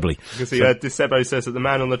 Superbly. You can see Disebo says that the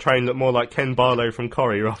man on the train looked more like Ken Barlow from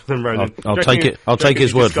Corrie rather than Roland. I'll take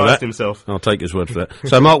his word for that. Himself. I'll take his word for that.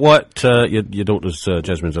 So Mark White, your daughter's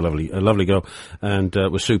Jasmine's a lovely girl, and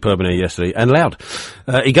was superb in here yesterday and loud.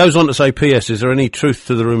 He goes on to say, P.S. Is there any truth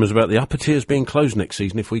to the rumours about the upper tiers being closed next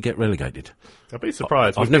season if we get relegated? I'd be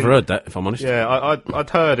surprised. I've never heard that, if I'm honest. Yeah, I'd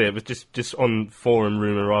heard it. It was just on forum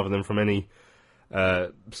rumour rather than from any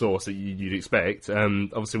source that you'd expect.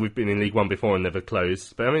 Obviously, we've been in League One before and never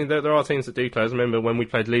closed. But I mean, there are teams that do close. Remember when we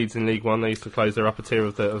played Leeds in League One, they used to close their upper tier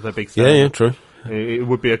of their big stand. Yeah, true. It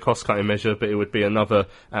would be a cost-cutting measure, but it would be another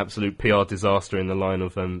absolute PR disaster in the line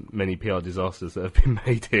of many PR disasters that have been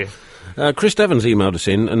made here. Chris Evans emailed us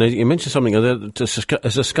in, and he mentioned something that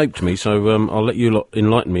has escaped me, so I'll let you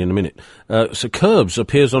enlighten me in a minute. So Curbs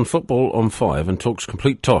appears on Football on 5 and talks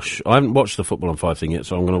complete tosh. I haven't watched the Football on 5 thing yet,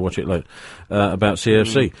 so I'm going to watch it later, about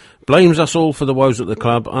CFC. Blames us all for the woes at the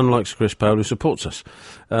club, unlike Sir Chris Powell, who supports us.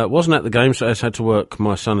 Wasn't at the game, so has had to work.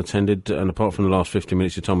 My son attended, and apart from the last 50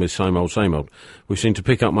 minutes, he told me the same old, same old. We seem to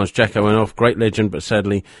pick up once Jacko went off. Great legend, but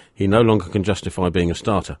sadly, he no longer can justify being a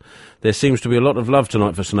starter. There seems to be a lot of love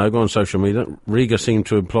tonight for Sonogo on social media. Riga seemed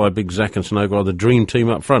to imply Big Zach and Sonogo are the dream team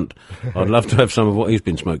up front. I'd love to have some of what he's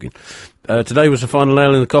been smoking. Today was the final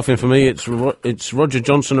nail in the coffin for me. It's Roger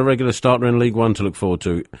Johnson, a regular starter in League One, to look forward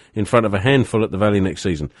to, in front of a handful at the Valley next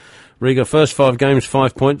season. Riga, first 5 games,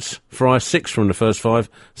 5 points. Fry, 6 from the first 5.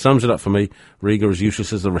 Sums it up for me. Riga as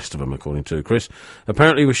useless as the rest of them, according to Chris.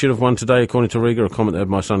 Apparently we should have won today, according to Riga. A comment that had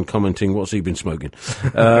my son commenting, what's he been smoking?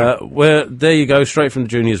 There you go, straight from the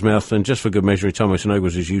junior's mouth. And just for good measure, he told me Sonogo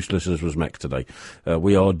was as useless as was Mac today.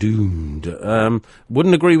 We are doomed.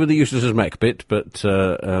 Wouldn't agree with the useless as Mac bit, but,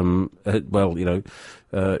 well, you know,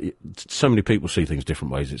 so many people see things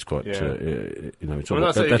different ways. It's quite, you know, it's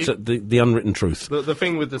that's the unwritten truth. The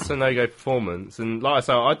thing with the Sonogo performance, and like I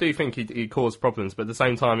say, I do think he caused problems, but at the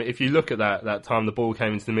same time, if you look at that time the ball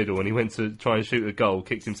came into the middle and he went to try and shoot a goal,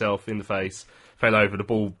 kicked himself in the face, fell over, the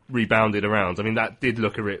ball rebounded around. I mean, that did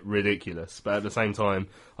look a bit ridiculous, but at the same time,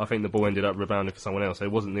 I think the ball ended up rebounding for someone else, so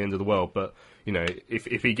it wasn't the end of the world. But, you know, if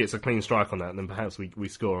he gets a clean strike on that, then perhaps we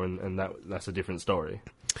score, and that's a different story.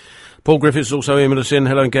 Paul Griffiths also emailed us in.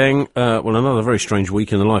 Hello, gang. Well, another very strange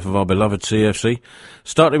week in the life of our beloved CFC.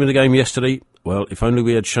 Starting with the game yesterday, well, if only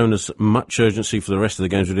we had shown as much urgency for the rest of the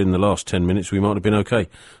games we did in the last 10 minutes, we might have been okay.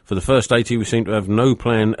 For the first 80, we seemed to have no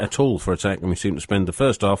plan at all for attack, and we seemed to spend the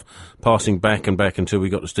first half passing back and back until we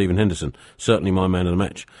got to Stephen Henderson, certainly my man of the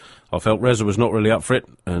match. I felt Reza was not really up for it,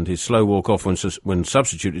 and his slow walk-off when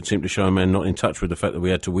substituted seemed to show a man not in touch with the fact that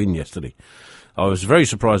we had to win yesterday. I was very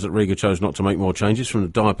surprised that Riga chose not to make more changes from the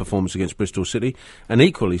dire performance against Bristol City, and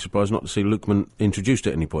equally surprised not to see Lukman introduced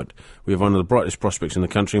at any point. We have one of the brightest prospects in the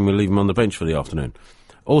country, and we leave him on the bench for the afternoon.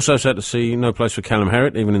 Also sad to see no place for Callum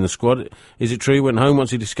Harrett, even in the squad. Is it true he went home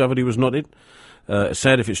once he discovered he was knotted?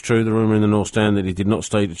 Sad if it's true, the rumour in the North Stand that he did not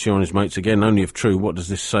stay to cheer on his mates again. Only if true, what does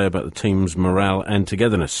this say about the team's morale and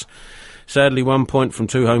togetherness? Sadly, 1 point from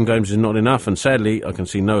 2 home games is not enough, and sadly, I can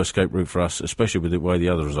see no escape route for us, especially with the way the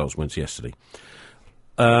other results went yesterday.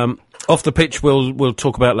 Off the pitch, we'll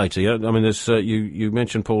talk about later. Yeah, I mean, there's you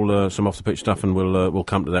mentioned, Paul, some off the pitch stuff, and we'll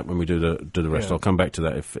come to that when we do the rest. Yeah. I'll come back to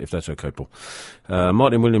that if that's okay, Paul.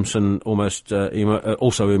 Martin Williamson also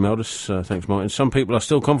emailed us. Thanks, Martin. Some people are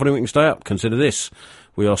still confident we can stay up. Consider this: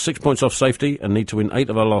 we are 6 points off safety and need to win 8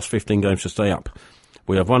 of our last 15 games to stay up.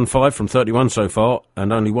 We have won 5 from 31 so far,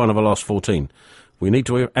 and only 1 of our last 14. We need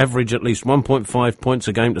to average at least 1.5 points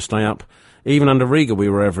a game to stay up. Even under Riga, we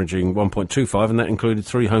were averaging 1.25, and that included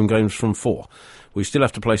 3 home games from 4. We still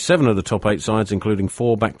have to play 7 of the top 8 sides, including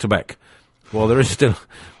 4 back-to-back. While there is still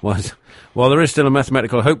a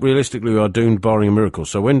mathematical hope, realistically we are doomed barring a miracle.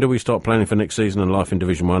 So when do we start planning for next season and life in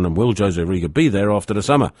Division 1, and will Jose Riga be there after the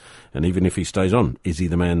summer? And even if he stays on, is he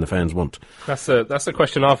the man the fans want? That's a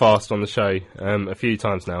question I've asked on the show a few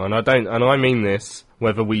times now, and I mean this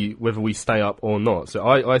whether we stay up or not. So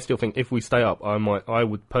I still think if we stay up, I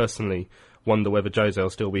would personally wonder whether Jose will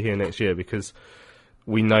still be here next year, because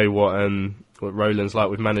we know what Roland's like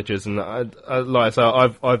with managers, and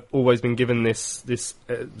I've always been given this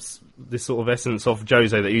sort of essence of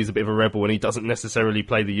Jose, that he's a bit of a rebel and he doesn't necessarily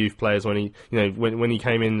play the youth players. When he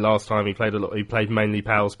came in last time, he played a lot. He played mainly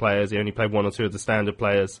Pals players. He only played 1 or 2 of the standard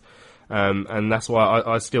players, and that's why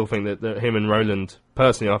I still think that him and Roland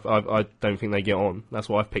personally, I don't think they get on. That's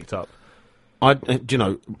what I've picked up.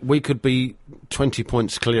 We could be 20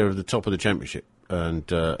 points clear of the top of the Championship and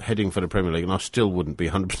heading for the Premier League, and I still wouldn't be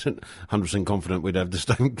 100% confident we'd have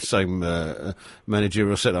the same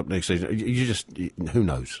managerial setup next season. You just, who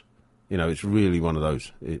knows? You know, it's really one of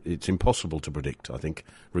those. It's impossible to predict, I think,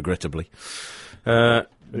 regrettably.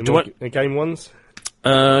 Game ones?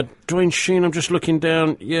 Dwayne Sheen, I'm just looking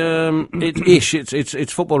down. Yeah,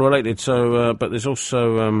 it's football related. So, but there's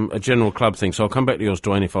also a general club thing. So I'll come back to yours,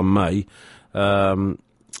 Dwayne, if I may.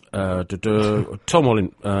 Tom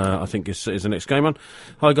Wallin, I think, is the next game on.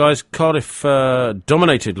 Hi guys, Cardiff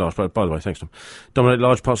dominated large parts. By the way, thanks Tom. Dominated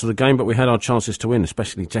large parts of the game, but we had our chances to win,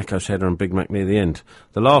 especially Jacko's header and Big Mac near the end.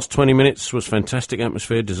 The last 20 minutes was fantastic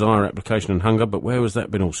atmosphere, desire, application, and hunger. But where has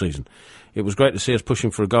that been all season? It was great to see us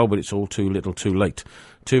pushing for a goal, but it's all too little, too late.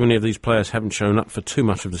 Too many of these players haven't shown up for too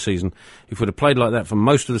much of the season. If we'd have played like that for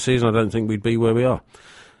most of the season, I don't think we'd be where we are.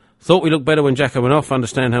 Thought we looked better when Jacko went off.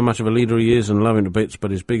 Understand how much of a leader he is and love him to bits,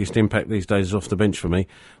 but his biggest impact these days is off the bench for me.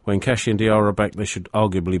 When Kashi and Diarra are back, they should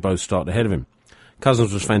arguably both start ahead of him.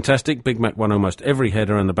 Cousins was fantastic. Big Mac won almost every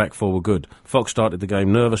header and the back four were good. Fox started the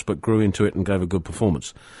game nervous but grew into it and gave a good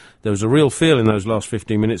performance. There was a real feel in those last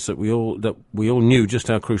 15 minutes that we all knew just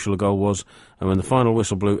how crucial a goal was, and when the final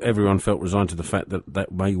whistle blew, everyone felt resigned to the fact that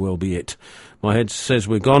that may well be it. My head says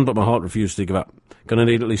we're gone, but my heart refuses to give up. Going to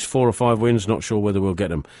need at least 4 or 5 wins, not sure whether we'll get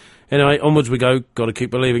them. Anyway, onwards we go. Got to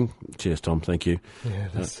keep believing. Cheers, Tom. Thank you. Yeah,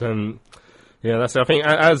 that's it. I think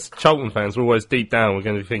as Charlton fans, we're always deep down, we're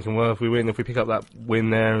going to be thinking, well, if we pick up that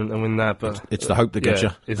win there and win that, but it's the hope that gets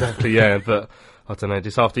you. Exactly, yeah. But I don't know,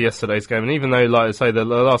 just after yesterday's game, and even though, like I say, the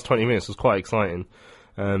last 20 minutes was quite exciting,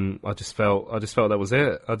 I just felt that was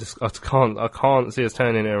it. I can't see us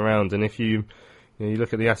turning it around. And if you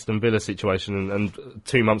look at the Aston Villa situation, and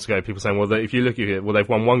 2 months ago, people saying, well, if you look at it, well, they've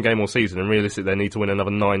won 1 game all season, and realistically, they need to win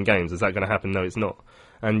another 9 games. Is that going to happen? No, it's not.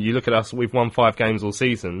 And you look at us, we've won 5 games all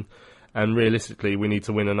season, and realistically, we need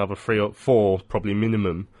to win another 3 or 4, probably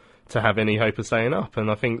minimum, to have any hope of staying up.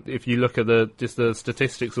 And I think if you look at the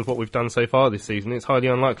statistics of what we've done so far this season, it's highly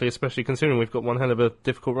unlikely, especially considering we've got one hell of a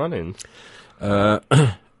difficult run in.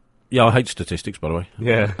 Yeah, I hate statistics, by the way.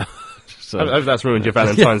 Yeah. So, I hope that's ruined your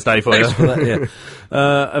Valentine's Day for you. For that,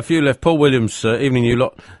 yeah. A few left. Paul Williams, evening you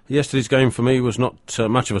lot. Yesterday's game for me was not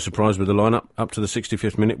much of a surprise with the lineup. Up to the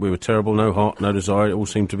 65th minute, we were terrible. No heart, no desire. It all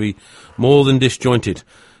seemed to be more than disjointed.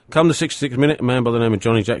 Come the 66th minute, a man by the name of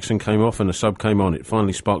Johnny Jackson came off and a sub came on. It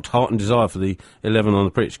finally sparked heart and desire for the 11 on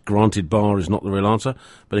the pitch. Granted, Barr is not the real answer,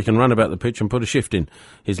 but he can run about the pitch and put a shift in.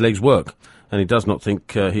 His legs work, and he does not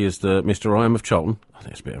think he is the Mr. I am of Charlton. I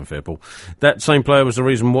think it's a bit unfair, Paul. That same player was the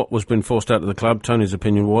reason Watt was been forced out of the club. Tony's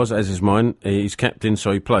opinion was, as is mine, he's captain,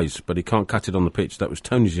 so he plays, but he can't cut it on the pitch. That was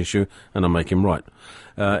Tony's issue, and I'll make him right.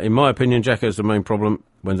 In my opinion, Jacko's the main problem.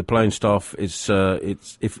 When the playing staff it's clear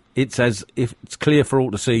for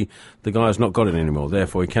all to see the guy has not got it anymore.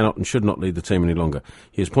 Therefore, he cannot and should not lead the team any longer.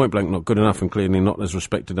 He is point blank not good enough and clearly not as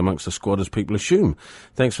respected amongst the squad as people assume.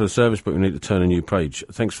 Thanks for the service, but we need to turn a new page.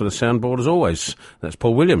 Thanks for the soundboard as always. That's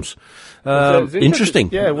Paul Williams. Interesting.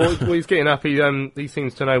 Yeah, well, he's getting up. He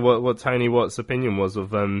seems to know what Tony Watt's opinion was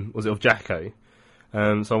of Jacko.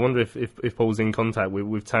 So I wonder if Paul's in contact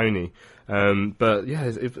with Tony. But yeah,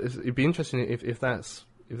 it'd be interesting if that's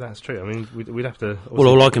true. I mean, we'd have to... Well,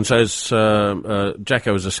 all I can say is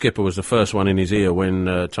Jacko as a skipper was the first one in his ear when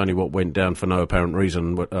Tony Watt went down for no apparent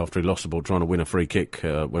reason after he lost the ball trying to win a free kick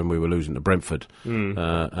when we were losing to Brentford.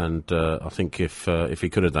 And I think if he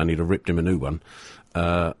could have done, he'd have ripped him a new one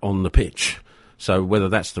on the pitch. So whether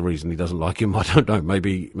that's the reason he doesn't like him, I don't know.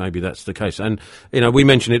 Maybe that's the case. And we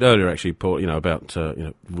mentioned it earlier, actually, Paul. About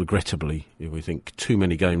regrettably, we think too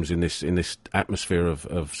many games in this atmosphere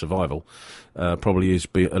of survival probably is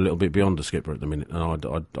a little bit beyond the skipper at the minute.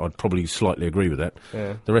 And I'd probably slightly agree with that.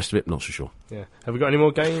 Yeah. The rest of it, not so sure. Yeah. Have we got any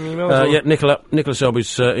more game emails? Yeah, Nicola Selby's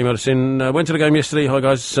emailed us in. Went to the game yesterday, hi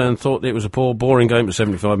guys, and thought it was a poor, boring game for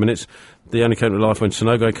 75 minutes. The only came to life when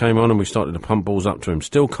Sonogo came on and we started to pump balls up to him.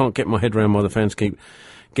 Still can't get my head around why the fans keep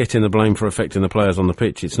getting the blame for affecting the players on the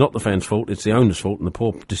pitch. It's not the fans' fault, it's the owner's fault and the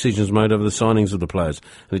poor decisions made over the signings of the players.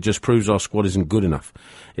 And it just proves our squad isn't good enough.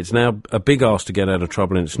 It's now a big ask to get out of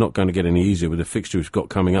trouble and it's not going to get any easier with the fixture we've got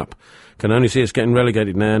coming up. Can only see us getting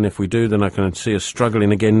relegated now, and if we do, then I can see us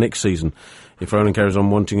struggling again next season. If Roland carries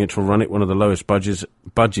on wanting it to run it, one of the lowest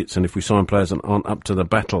budgets, and if we sign players that aren't up to the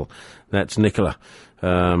battle. That's Nicola.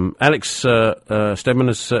 Alex Stedman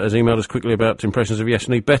has emailed us quickly about impressions of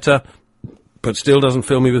yesterday. Better, but still doesn't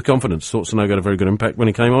fill me with confidence. Thought Sonogo got a very good impact when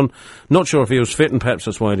he came on. Not sure if he was fit, and perhaps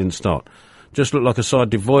that's why he didn't start. Just looked like a side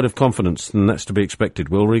devoid of confidence, and that's to be expected.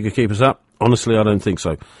 Will Riga keep us up? Honestly, I don't think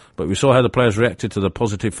so. But we saw how the players reacted to the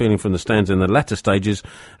positive feeling from the stands in the latter stages,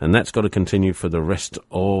 and that's got to continue for the rest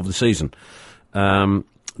of the season.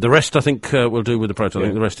 The rest, I think, we'll do with the protest. Yeah. I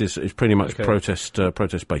think the rest is pretty much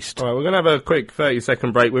protest-based. All right, we're going to have a quick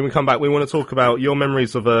 30-second break. When we come back, we want to talk about your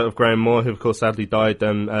memories of Graham Moore, who, of course, sadly died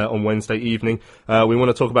on Wednesday evening. We want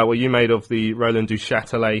to talk about what you made of the Roland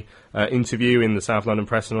Duchâtelet interview in the South London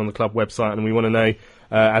Press and on the club website, and we want to know,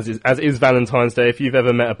 as is Valentine's Day, if you've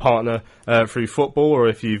ever met a partner through football, or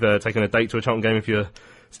if you've taken a date to a Charlton game, if you're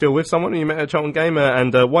still with someone you met at a Charlton game?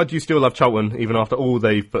 And why do you still love Charlton, even after all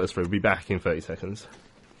they've put us through? We'll be back in 30 seconds.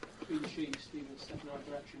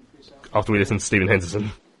 After we listen to Stephen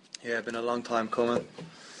Henderson. Yeah, been a long time coming.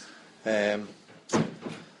 A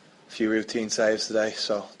few routine saves today,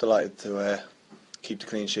 so delighted to keep the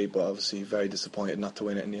clean sheet, but obviously very disappointed not to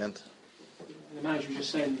win it in the end. The manager was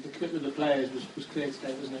just saying the commitment of the players was clear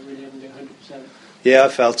today, wasn't it? Really having to do 100%. Yeah, I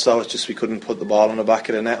felt so. It's just we couldn't put the ball on the back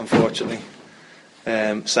of the net, unfortunately.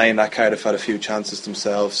 Saying that, Cardiff had a few chances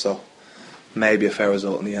themselves, so maybe a fair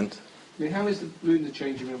result in the end. I mean, how is the mood in the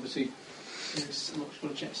changing room? Obviously, I'm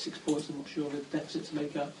not sure, 6 points, I'm not sure the deficit to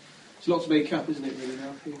make up. It's a lot to make up, isn't it, really,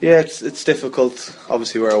 now? Yeah, it's difficult.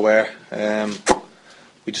 Obviously, we're aware.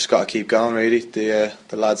 We just got to keep going, really. The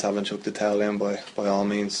lads haven't chucked the tail in by all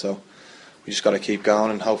means, so we just got to keep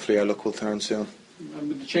going, and hopefully our luck will turn soon. And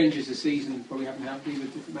with the changes this season probably haven't helped either,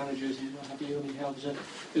 different managers and what have you. I mean, helps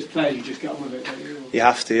as players, you just get on with it, don't you? You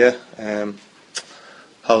have to, yeah.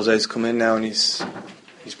 Jose's come in now and he's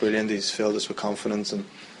brilliant. He's filled us with confidence and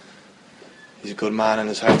he's a good man and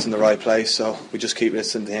his heart's in the right place. So we just keep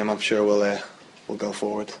listening to him. I'm sure we'll go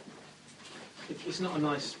forward. It's not a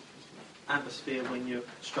nice atmosphere when you're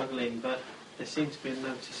struggling, but there seems to be a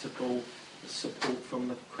noticeable support from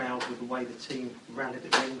the crowd with the way the team rallied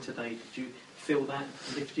at the end today. Did you feel that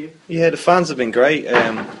lift you? Yeah, the fans have been great.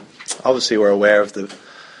 Obviously we're aware of the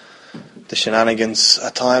shenanigans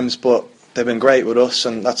at times, but they've been great with us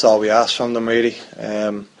and that's all we ask from them, really.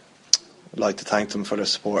 I'd like to thank them for their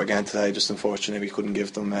support again today. Just unfortunately we couldn't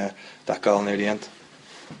give them that goal near the end.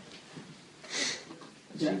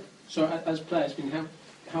 Yeah. So as players, I mean,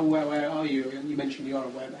 how aware are you? You mentioned you are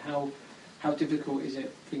aware, but how difficult is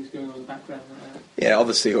it, things going on in the background like that? Yeah,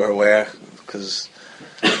 obviously we're aware because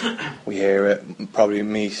we hear it. Probably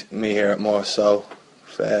me hear it more so,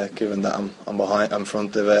 given that I'm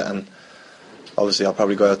front of it, and obviously I'll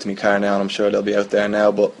probably go out to my car now, and I'm sure they'll be out there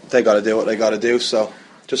now. But they got to do what they got to do. So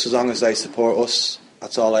just as long as they support us,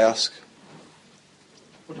 that's all I ask.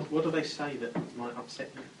 What do they say that might upset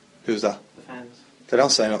you? Who's that? The fans. They don't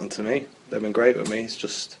say nothing to me. They've been great with me. It's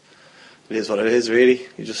just, it is what it is, really.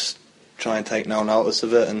 You just try and take no notice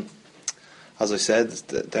of it, and as I said,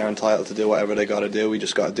 they're entitled to do whatever they got to do. We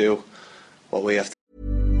just got to do what we have to.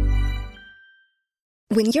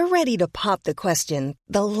 When you're ready to pop the question,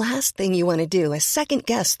 the last thing you want to do is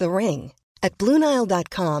second-guess the ring. At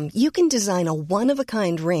BlueNile.com, you can design a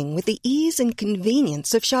one-of-a-kind ring with the ease and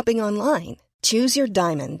convenience of shopping online. Choose your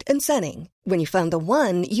diamond and setting. When you find the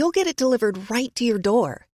one, you'll get it delivered right to your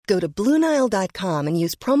door. Go to BlueNile.com and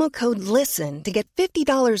use promo code LISTEN to get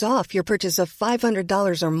 $50 off your purchase of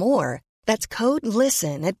 $500 or more. That's code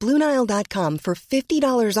LISTEN at BlueNile.com for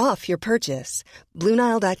 $50 off your purchase.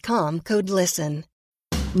 BlueNile.com, code LISTEN.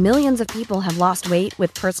 Millions of people have lost weight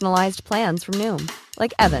with personalized plans from Noom.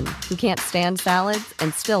 Like Evan, who can't stand salads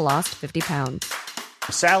and still lost 50 pounds.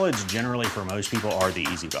 Salads generally for most people are the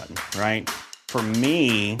easy button, right? For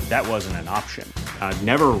me, that wasn't an option. I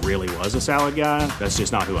never really was a salad guy. That's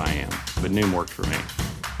just not who I am. But Noom worked for me.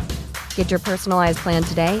 Get your personalized plan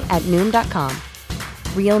today at Noom.com.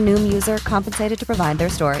 Real Noom user compensated to provide their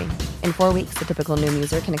story. In 4 weeks, the typical Noom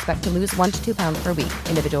user can expect to lose 1 to 2 pounds per week.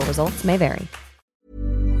 Individual results may vary.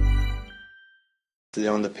 To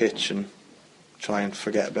on the pitch and try and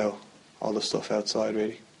forget about all the stuff outside,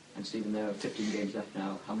 really. And Stephen, there are 15 games left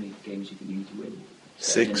now. How many games do you think you need to win?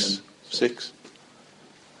 6. 6.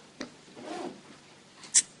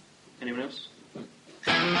 Anyone else?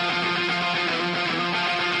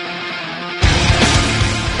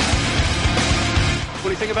 What do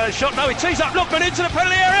you think about his shot? No, he tees up Lookman into the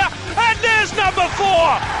penalty area, and there's number 4!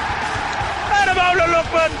 Ademola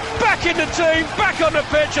Lookman back in the team, back on the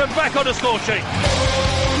pitch, and back on the score sheet.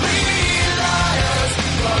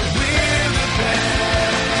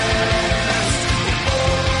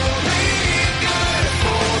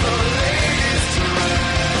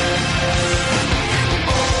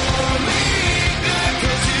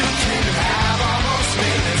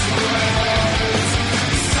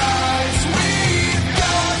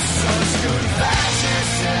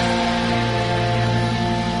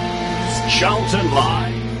 Charlton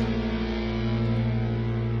Live.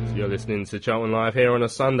 So you're listening to Charlton Live here on a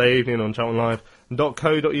Sunday evening on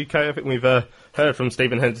charltonlive.co.uk. I think we've heard from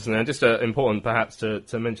Stephen Henderson, and just important perhaps to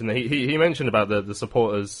mention that he mentioned about the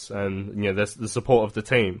supporters and the support of the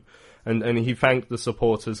team, and he thanked the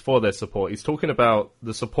supporters for their support. He's talking about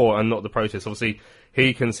the support and not the protest. Obviously,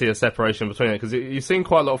 he can see a separation between it, because you've seen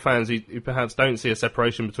quite a lot of fans who perhaps don't see a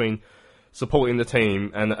separation between supporting the team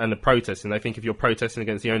and the protesting. They think if you're protesting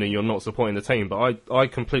against the owner, you're not supporting the team. But I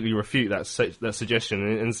completely refute that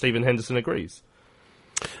suggestion, and Stephen Henderson agrees.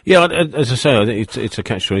 Yeah, as I say, I think it's a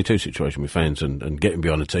catch-22 situation with fans and getting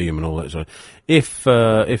behind the team and all that. So,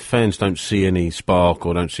 if fans don't see any spark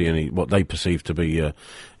or don't see any what they perceive to be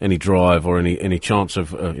any drive or any chance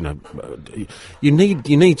of you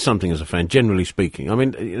need something as a fan. Generally speaking, I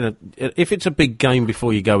mean, if it's a big game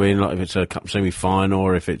before you go in, like if it's a cup semi-final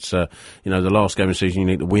or if it's the last game of the season, you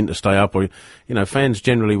need to win to stay up, or fans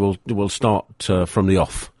generally will start from the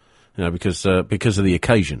off, because of the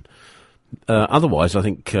occasion. Otherwise, I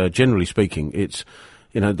think, generally speaking, it's,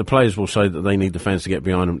 the players will say that they need the fans to get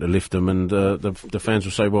behind them to lift them, and the fans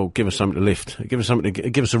will say, well, give us something to lift. Give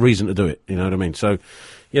us a reason to do it, you know what I mean? So,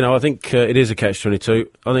 I think it is a catch-22.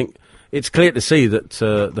 I think it's clear to see that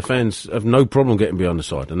the fans have no problem getting behind the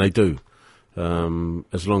side, and they do,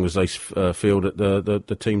 as long as they feel that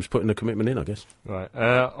the team's putting the commitment in, I guess. Right.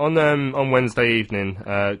 On Wednesday evening,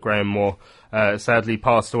 Graham Moore sadly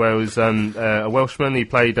passed away. He was a Welshman. He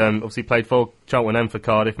played for Charlton and for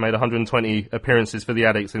Cardiff, made 120 appearances for the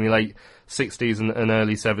Addicts in the late 60s and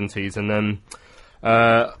early 70s. And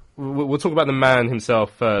we'll talk about the man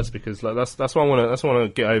himself first, because that's what I want to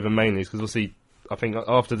get over mainly, because obviously I think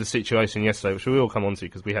after the situation yesterday, which we will come on to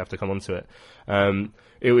because we have to come on to it,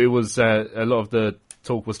 it was a lot of the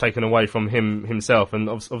talk was taken away from himself, and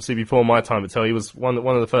obviously before my time at Tel, he was one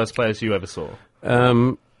of the first players you ever saw.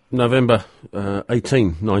 November 18,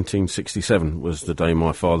 1967 was the day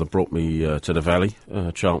my father brought me to the Valley.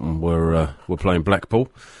 Charlton were playing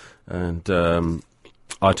Blackpool, and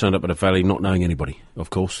I turned up at the Valley not knowing anybody, of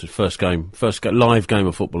course. First live game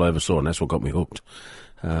of football I ever saw, and that's what got me hooked.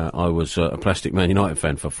 I was a Plastic Man United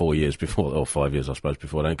fan for 4 years before, or 5 years I suppose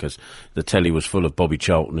before that, because the telly was full of Bobby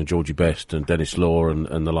Charlton and Georgie Best and Dennis Law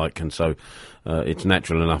and the like, and so it's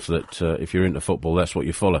natural enough that if you're into football, that's what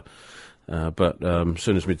you follow. But as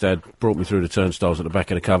soon as my dad brought me through the turnstiles at the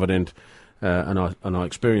back of the covered end, and I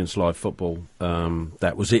experienced live football,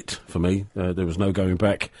 that was it for me. There was no going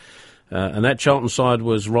back. And that Charlton side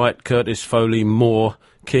was Wright, Curtis, Foley, Moore,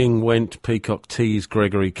 King, Went, Peacock, Tees,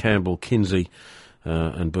 Gregory, Campbell, Kinsey,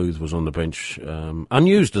 and Booth was on the bench.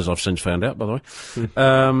 Unused, as I've since found out, by the way.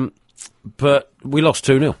 But we lost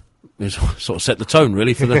 2-0. It sort of set the tone,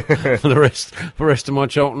 really, for the rest of my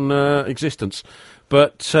Charlton existence.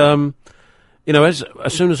 But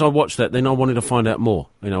as soon as I watched that, then I wanted to find out more.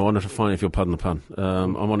 I wanted to find, if you'll pardon the pun,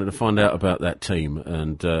 I wanted to find out about that team.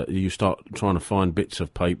 And you start trying to find bits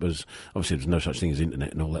of papers. Obviously, there's no such thing as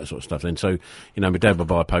internet and all that sort of stuff. And so, my dad would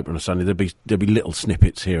buy a paper on a Sunday. There'd be little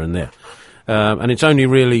snippets here and there. And it's only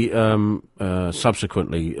really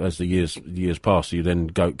subsequently, as the years pass, you then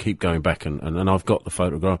keep going back, and I've got the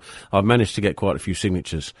photograph. I've managed to get quite a few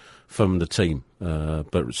signatures from the team,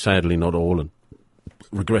 but sadly not all, and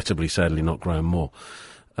regrettably, sadly, not Graham Moore.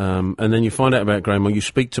 And then you find out about Graham Moore. You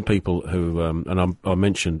speak to people who, and I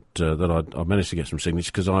mentioned that I managed to get some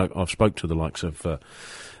signatures because I've spoke to the likes of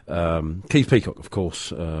Keith Peacock, of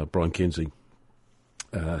course, Brian Kinsey,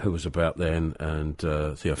 who was about then, and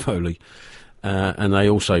Theo Foley, and they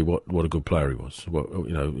all say what a good player he was.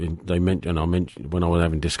 They meant, and I mentioned when I was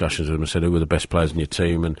having discussions with them, I said, who were the best players in your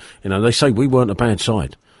team? And they say we weren't a bad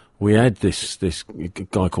side. We had this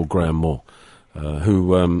guy called Graham Moore,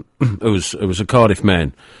 who was a Cardiff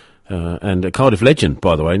man, and a Cardiff legend,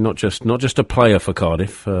 by the way, not just a player for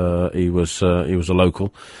Cardiff. He was a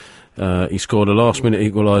local. He scored a last-minute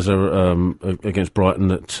equaliser against Brighton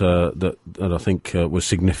that I think was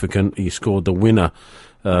significant. He scored the winner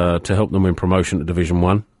to help them win promotion to Division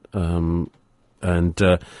 1.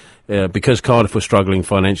 Because Cardiff were struggling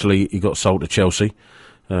financially, he got sold to Chelsea,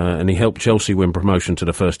 and he helped Chelsea win promotion to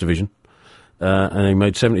the First Division. And he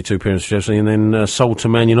made 72 appearances for Chelsea, and then sold to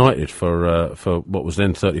Man United for what was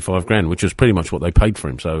then 35 grand, which was pretty much what they paid for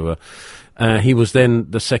him. So he was then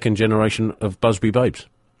the second generation of Busby Babes.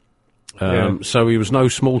 So he was no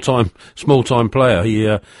small time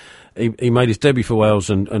player. He made his debut for Wales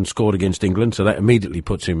and scored against England, so that immediately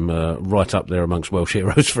puts him right up there amongst Welsh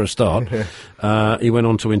heroes for a start. He went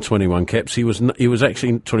on to win 21 caps. He was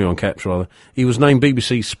actually 21 caps rather. He was named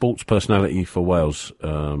BBC Sports Personality for Wales,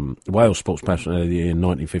 Wales Sports Personality in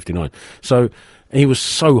 1959. So he was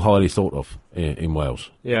so highly thought of in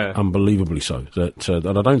Wales, unbelievably so, that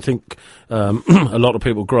I don't think a lot of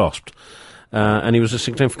people grasped. And he was a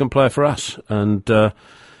significant player for us. And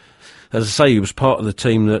as I say, he was part of the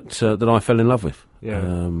team that I fell in love with. Yeah.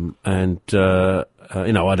 I'm not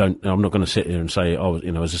going to sit here and say, as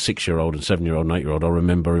a 6-year-old and 7-year-old and 8-year-old, I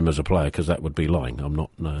remember him as a player, because that would be lying. I'm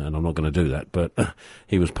not, and I'm not going to do that. But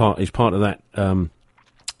he's part of that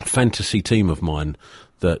fantasy team of mine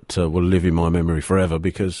that will live in my memory forever,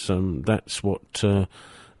 because that's what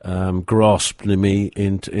grasped me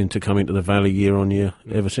into coming to the Valley year on year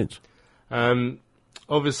ever since.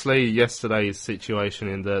 obviously yesterday's situation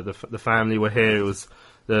in the family were here. It was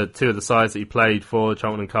the two of the sides that he played for,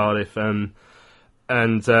 Charlton and Cardiff, and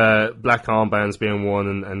black armbands being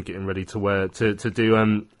worn and getting ready to wear to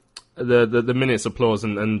do the minute's applause,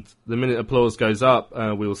 and the minute applause goes up,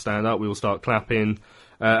 we will stand up, we will start clapping.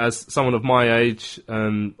 As someone of my age,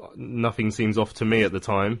 nothing seems off to me at the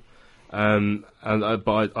time.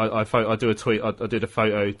 But I do a tweet. I did a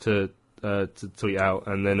photo to tweet out,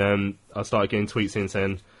 and then I started getting tweets in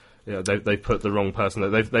saying, they put the wrong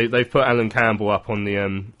person. They've put Alan Campbell up on the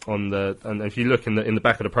and if you look in the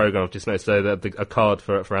back of the programme, I've just noticed they have a card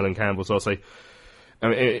for Alan Campbell. So I'll say, I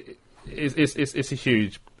mean, it's a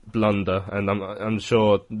huge blunder, and I'm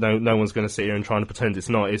sure no one's going to sit here and try and pretend it's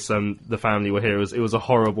not. It's the family were here. It was a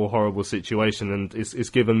horrible situation, and it's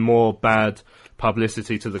given more bad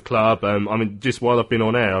publicity to the club. I mean, just while I've been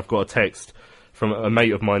on air, I've got a text from a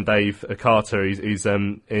mate of mine, Dave Carter. He's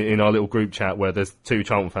in our little group chat where there's 2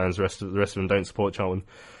 Charlton fans. The rest of them don't support Charlton.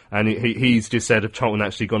 And he's just said if Charlton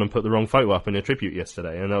actually gone and put the wrong photo up in a tribute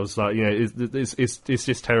yesterday. And I was like, it's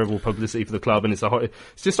just terrible publicity for the club, and it's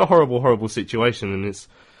just a horrible situation. And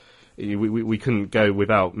we couldn't go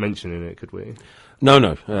without mentioning it, could we?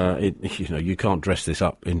 No. You can't dress this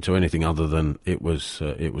up into anything other than it was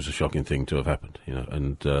a shocking thing to have happened.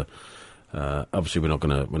 And obviously we're not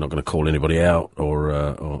gonna call anybody out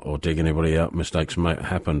or dig anybody out. Mistakes might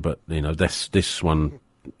happen, but this one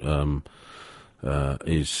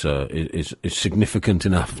is significant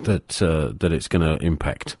enough that it's going to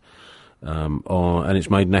impact. And it's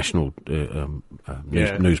made national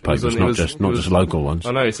newspapers, not just local ones.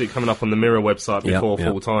 I know, it's coming up on the Mirror website before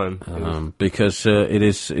full time. Because it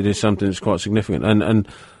is something that's quite significant. And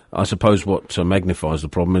I suppose what magnifies the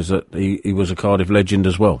problem is that he was a Cardiff legend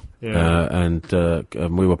as well. Yeah. And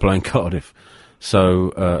we were playing Cardiff.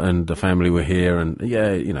 So, and the family were here, and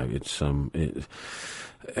it's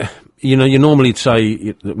you normally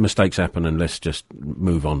say that mistakes happen and let's just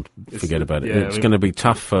move on, forget about it. Yeah, it's going to be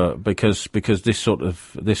tough because this sort of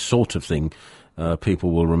thing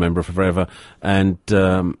people will remember forever. And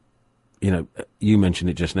you mentioned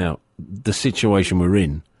it just now. The situation we're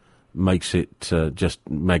in makes it just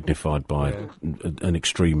magnified by an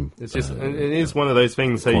extreme. It's just it is one of those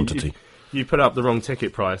things. So quantity. You put up the wrong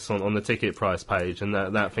ticket price on the ticket price page, and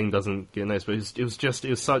that thing doesn't get noticed. But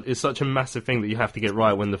it's such a massive thing that you have to get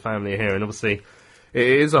right when the family are here, and obviously it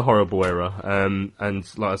is a horrible error. And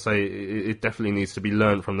like I say, it definitely needs to be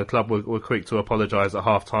learnt from the club. We're quick to apologise at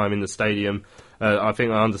half time in the stadium. I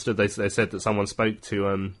think I understood they said that someone spoke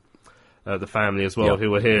to the family as well, who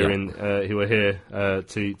were here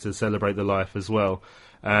to celebrate the life as well.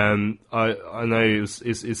 I know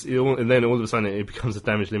and then all of a sudden it becomes a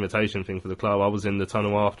damage limitation thing for the club. I was in the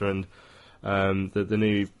tunnel after, and the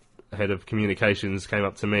new head of communications came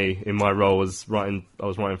up to me in my role as I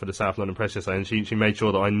was writing for the South London Press yesterday, and she made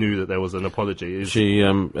sure that I knew that there was an apology. She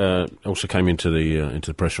also came into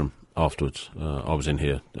the press room afterwards. I was in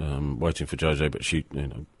here waiting for Jose, but she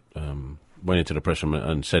went into the press room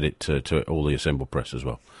and said it to all the assembled press as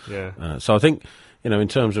well. Yeah. So I think, in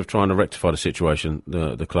terms of trying to rectify the situation,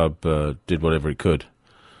 the club did whatever it could.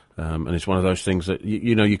 And it's one of those things that,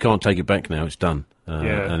 you can't take it back now, it's done.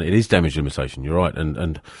 And it is damage limitation, you're right.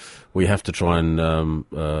 And we have to try and,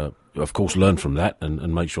 of course, learn from that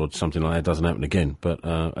and make sure something like that doesn't happen again. But,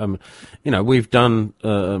 we've done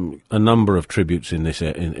a number of tributes in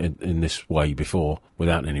this way before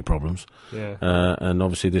without any problems. Yeah. And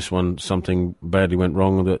obviously this one, something badly went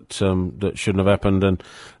wrong that shouldn't have happened. And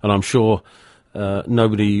I'm sure...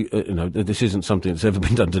 nobody, this isn't something that's ever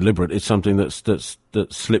been done deliberate. It's something that's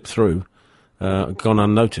slipped through, gone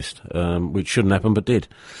unnoticed, which shouldn't happen, but did.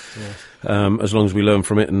 Yeah. As long as we learn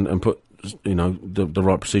from it and put, the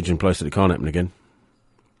right procedure in place that it can't happen again,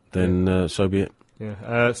 then so be it.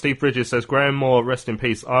 Yeah. Steve Bridges says, Graham Moore, rest in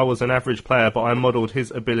peace. I was an average player, but I modelled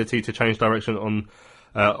his ability to change direction on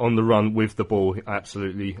the run with the ball.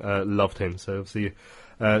 Absolutely loved him. So obviously.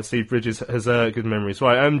 Steve Bridges has good memories.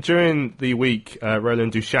 Right, during the week,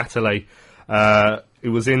 Roland Duchâtelet, he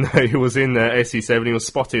was in SE7. He was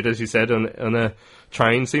spotted, as you said, on a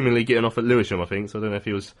train, seemingly getting off at Lewisham, I think. So I don't know if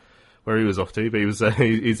he was where he was off to, but he was.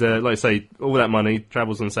 He's like I say, all that money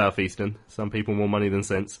travels on Southeastern. Some people more money than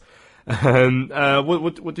sense.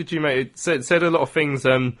 What did you make? It said a lot of things.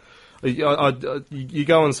 You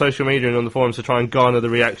go on social media and on the forums to try and garner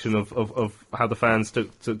the reaction of how the fans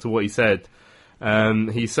took to what he said.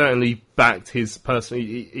 He certainly backed his person.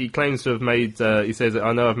 He claims to have made. He says,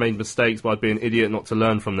 "I know I've made mistakes, but I'd be an idiot not to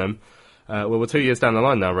learn from them." Well, we're 2 years down the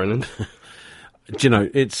line now, Roland. Do you know,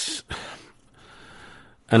 it's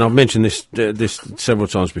and I've mentioned this several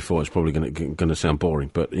times before. It's probably going to sound boring,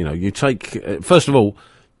 but you take first of all,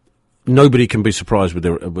 nobody can be surprised with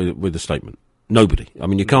the statement. Nobody. I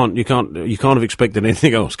mean, you can't have expected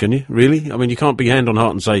anything else, can you? Really? I mean, you can't be hand on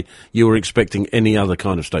heart and say you were expecting any other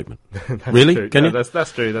kind of statement. Really? True. Can you?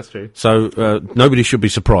 That's true. That's true. So nobody should be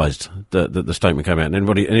surprised that the statement came out, and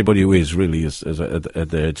anybody who is really is at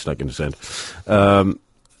their head stuck in the sand.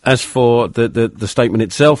 As for the statement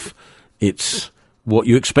itself, it's what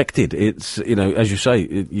you expected. It's as you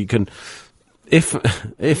say, you can.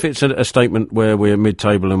 If it's a statement where we're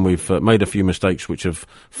mid-table and we've made a few mistakes which have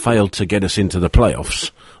failed to get us into the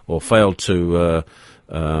playoffs, or failed to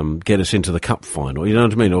get us into the cup final, you know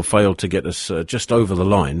what I mean, or failed to get us just over the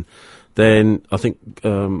line, then I think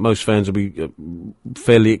most fans will be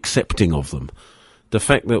fairly accepting of them. The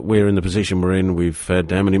fact that we're in the position we're in, we've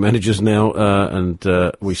had how many managers now, and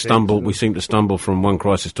we seem to stumble from one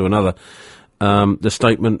crisis to another. The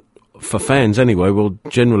statement, for fans anyway, will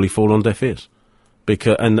generally fall on deaf ears.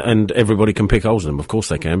 Because and everybody can pick holes in them. Of course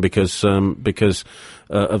they can, because of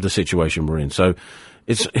the situation we're in. So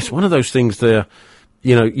it's one of those things there.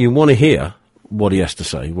 You want to hear what he has to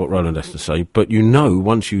say, what Roland has to say, but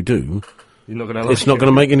once you do, you're not gonna like it's not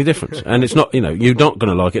going to make any difference. And it's not, you're not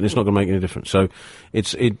going to like it, and it's not going to make any difference. So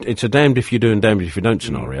it's a damned if you do and damned if you don't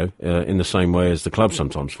scenario, in the same way as the club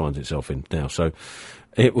sometimes finds itself in now. So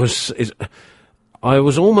I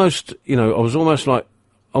was almost like,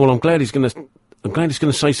 oh, well, I'm glad he's going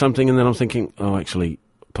to say something, and then I'm thinking, oh, actually,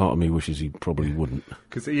 part of me wishes he probably wouldn't.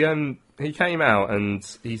 Because he came out and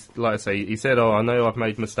he said, oh, I know I've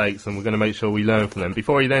made mistakes and we're going to make sure we learn from them.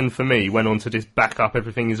 Before he then, for me, went on to just back up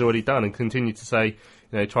everything he's already done and continued to say,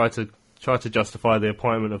 try to justify the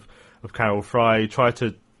appointment of Carol Fry, he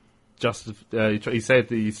said that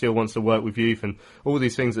he still wants to work with youth and all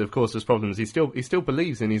these things that, of course, there's problems. He still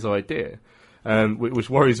believes in his idea. Which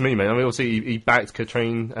worries me, mate. I mean, obviously he backed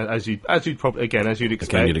Katrine as you'd expect. Again,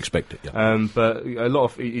 you'd expect it. Yeah. But a lot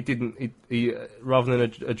of he rather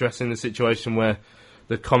than addressing the situation where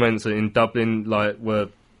the comments in Dublin were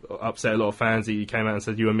upset a lot of fans, he came out and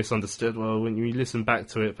said you were misunderstood. Well, when you listen back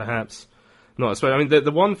to it, perhaps not. I mean,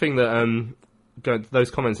 the one thing that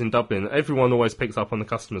those comments in Dublin, everyone always picks up on the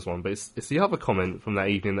customers one, but it's the other comment from that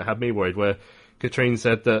evening that had me worried, where Katrine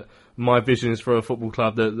said that my vision is for a football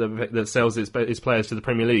club that sells its players to the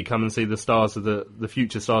Premier League. Come and see the stars of the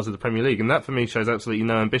future stars of the Premier League, and that for me shows absolutely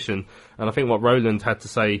no ambition. And I think what Roland had to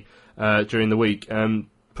say during the week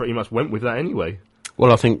pretty much went with that anyway.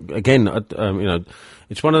 Well, I think again,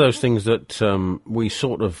 it's one of those things that we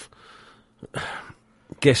sort of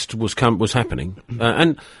guessed was happening.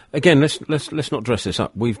 And again, let's not dress this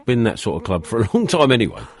up. We've been that sort of club for a long time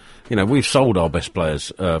anyway. We've sold our best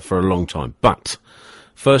players for a long time, but.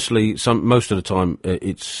 Firstly, most of the time,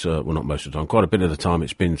 not most of the time, quite a bit of the time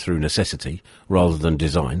it's been through necessity rather than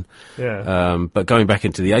design. Yeah. But going back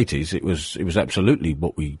into the 80s, it was absolutely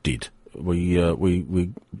what we did.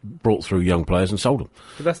 We brought through young players and sold them.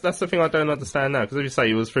 But that's the thing I don't understand now, because as you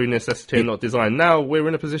say, it was through necessity and not design. Now we're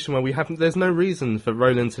in a position where there's no reason for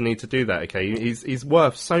Roland to need to do that. Okay, he's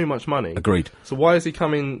worth so much money. Agreed. So why is he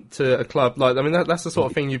coming to a club that's the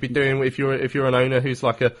sort of thing you'd be doing if you're an owner who's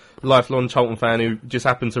like a lifelong Charlton fan who just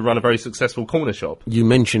happened to run a very successful corner shop. You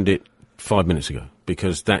mentioned it 5 minutes ago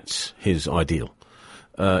because that's his ideal.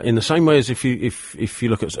 In the same way as if you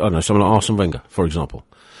look at someone like Arsene Wenger, for example.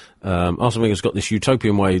 Arsene Wenger's got this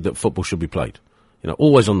utopian way that football should be played.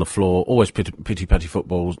 Always on the floor, always pity-patty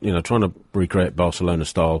football, trying to recreate Barcelona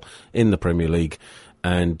style in the Premier League.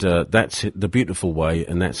 And that's the beautiful way,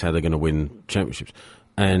 and that's how they're going to win championships.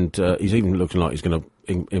 And he's even looking like he's going to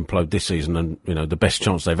implode this season, and, the best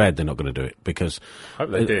chance they've had, they're not going to do it because... I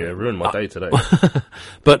hope they do. It ruined my day today.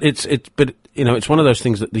 But it's one of those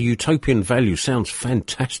things that the utopian value sounds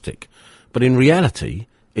fantastic, but in reality...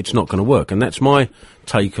 it's not going to work, and that's my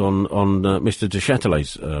take on Mr. de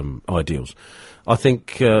Châtelet's ideals. I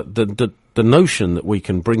think the notion that we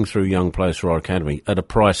can bring through young players through our academy at a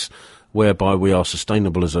price whereby we are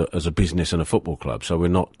sustainable as a business and a football club, so we're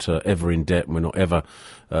not ever in debt and we're not ever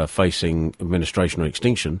facing administration or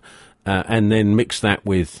extinction, and then mix that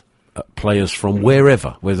with players from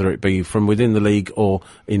wherever, whether it be from within the league or,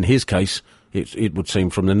 in his case, it would seem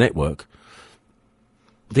from the network.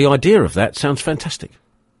 The idea of that sounds fantastic.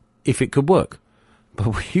 If it could work.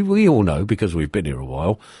 But we all know, because we've been here a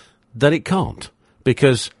while, that it can't.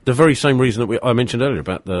 Because the very same reason that I mentioned earlier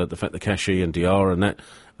about the fact that Kashi and Diarra and that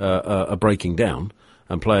are breaking down,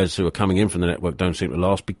 and players who are coming in from the network don't seem to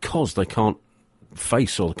last because they can't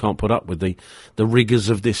face or can't put up with the rigours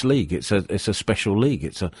of this league. It's a special league.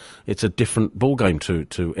 It's a different ball game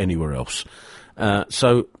to anywhere else.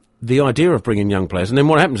 So the idea of bringing young players, and then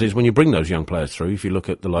what happens is when you bring those young players through, if you look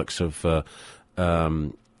at the likes of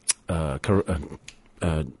Ahern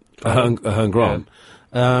Grant,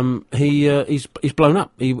 he's blown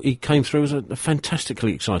up. He came through as a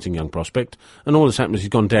fantastically exciting young prospect, and all that's happened is he's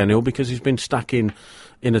gone downhill because he's been stuck in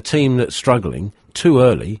a team that's struggling too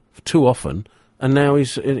early, too often. And now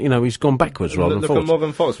he's gone backwards rather than forwards. Look at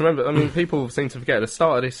Morgan Fox. Remember, I mean, people seem to forget at the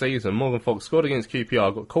start of this season, Morgan Fox scored against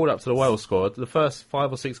QPR, got called up to the Wales squad. The first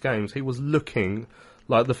 5 or 6 games, he was looking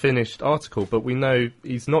like the finished article, but we know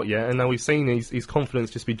he's not yet, and now we've seen his confidence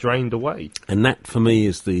just be drained away. And that, for me,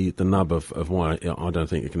 is the nub of why I don't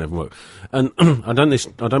think it can ever work. And I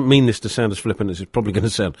don't mean this to sound as flippant as it's probably going to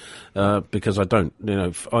sound, because I don't.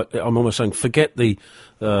 I'm almost saying forget the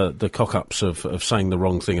cock-ups of saying the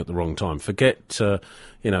wrong thing at the wrong time. Forget, even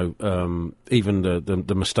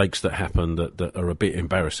the mistakes that happen that are a bit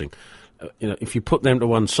embarrassing. If you put them to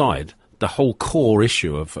one side, the whole core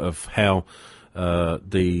issue of how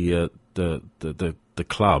the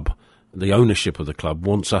club, the ownership of the club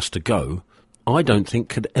wants us to go, I don't think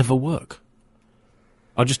could ever work.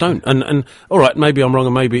 I just don't. And all right, maybe I'm wrong,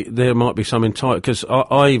 and maybe there might be some entire, because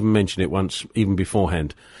I even mentioned it once, even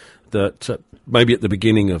beforehand, that maybe at the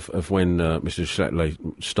beginning of when Mr.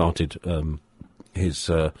 Châtelet started his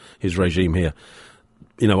regime here,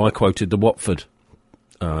 I quoted the Watford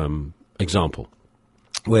example,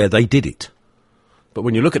 where they did it. But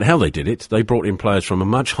when you look at how they did it, they brought in players from a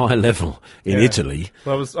much higher level in Italy,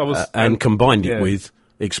 and combined it with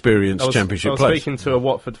experienced Championship players. I was speaking to a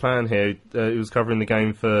Watford fan here who was covering the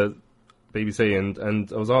game for BBC, and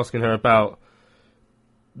I was asking her about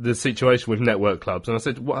the situation with network clubs, and I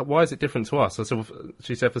said, why is it different to us?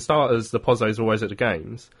 She said, for starters, the Pozzos are always at the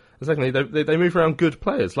games, and secondly, they move around good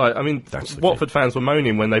players. Watford fans were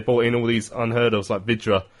moaning when they brought in all these unheard ofs like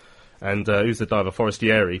Vidra and who's the diver,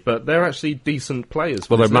 Forestieri, but they're actually decent players.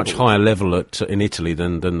 Well, they're much higher level in Italy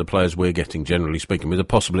than the players we're getting, generally speaking, with the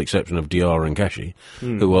possible exception of Diarra and Gashi,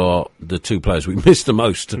 who are the two players we miss the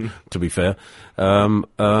most, to be fair.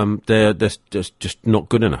 They're just not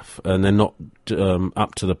good enough, and they're not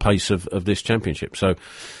up to the pace of this championship. So,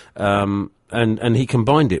 and he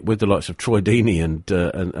combined it with the likes of Troy Deeney and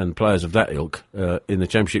players of that ilk in the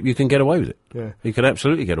championship. You can get away with it. Yeah. You can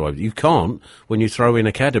absolutely get away with it. You can't when you throw in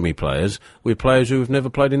academy players with players who have never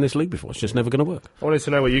played in this league before. It's just never going to work. I wanted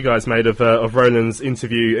to know what you guys made of Roland's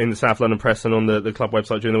interview in the South London Press and on the club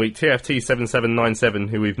website during the week. TFT7797,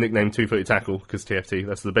 who we've nicknamed Two-Footed Tackle, because TFT,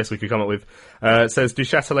 that's the best we could come up with, says, Du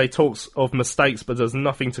Châtelet talks of mistakes but does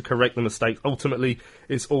nothing to correct the mistakes. Ultimately,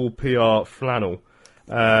 it's all PR flannel.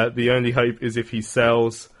 The only hope is if he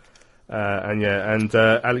sells.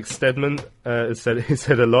 Alex Stedman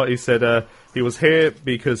said a lot. He said he was here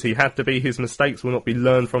because he had to be. His mistakes will not be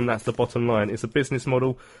learned from. That's the bottom line. It's a business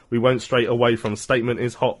model we won't stray away from. Statement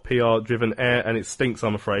is hot, PR-driven air, and it stinks,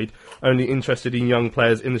 I'm afraid. Only interested in young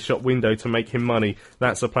players in the shop window to make him money.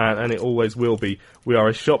 That's the plan, and it always will be. We are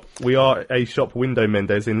a shop window,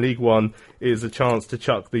 Mendes. In League One, it is a chance to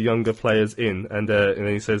chuck the younger players in. And then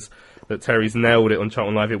he says that Terry's nailed it on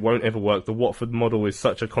Charlton Live. It won't ever work. The Watford model is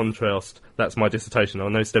such a contrast. That's my dissertation. I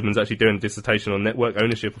know Stedman's actually doing a dissertation on network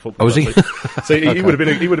ownership of football. Oh, is he? So he would have been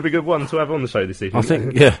a good one to have on the show this evening.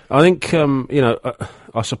 I think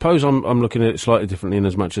I suppose I'm looking at it slightly differently, in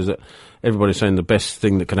as much as that everybody's saying the best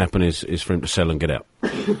thing that can happen is for him to sell and get out.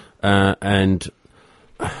 And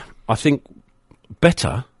I think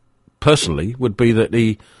better, personally, would be that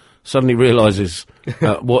he suddenly realises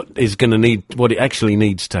what it actually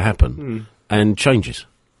needs to happen, and changes,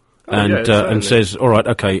 and says, all right,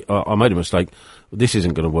 okay, I made a mistake, this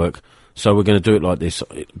isn't going to work, so we're going to do it like this.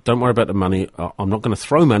 Don't worry about the money. I'm not going to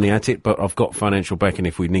throw money at it, but I've got financial backing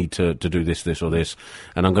if we need to do this or this,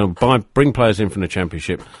 and I'm going to bring players in from the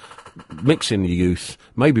Championship, mix in the youth,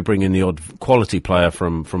 maybe bring in the odd quality player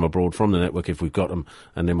from abroad, from the network if we've got them,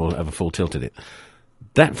 and then we'll have a full tilt at it.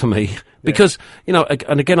 That for me, because,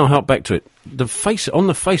 and again I hark back to it, on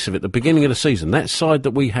the face of it, the beginning of the season, that side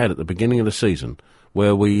that we had at the beginning of the season,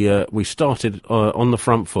 where we started on the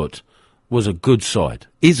front foot, was a good side,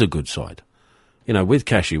 is a good side. With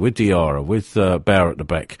Kashi, with Diarra, with Bauer at the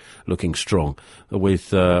back, looking strong, with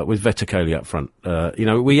Vettakali up front.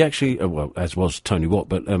 We actually, as was Tony Watt,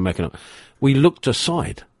 but we looked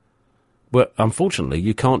aside. But unfortunately,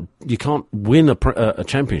 you can't win a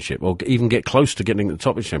championship or even get close to getting to the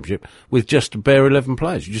top of the championship with just a bare 11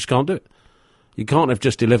 players. You just can't do it. You can't have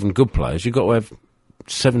just 11 good players. You've got to have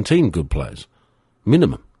 17 good players,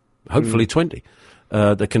 minimum. Hopefully 20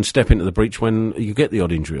 that can step into the breach when you get the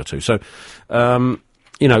odd injury or two. So,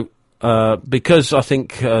 because I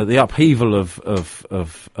think the upheaval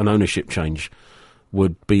of an ownership change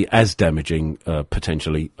would be as damaging,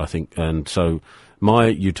 potentially, I think. And so my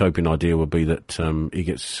utopian idea would be that he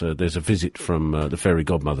gets there's a visit from the fairy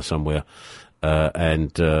godmother somewhere,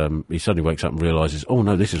 and he suddenly wakes up and realises, oh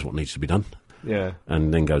no, this is what needs to be done. Yeah,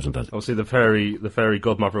 and then goes and does it. Obviously, the fairy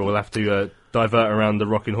godmother will have to divert around the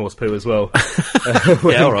rocking horse poo as well.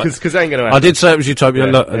 Yeah, all right. Because it ain't going to happen. I did say it was utopia.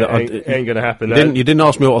 Yeah, Look, it ain't going to happen. You didn't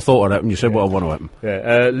ask me what I thought of that, and you said what I want to happen.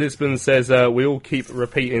 Yeah, Lisbon says we all keep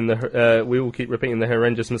repeating the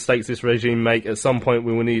horrendous mistakes this regime make. At some point,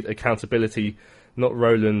 we will need accountability, not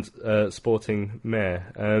Roland sporting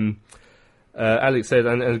mayor. Alex said,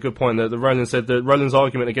 and a good point, that Roland said that Roland's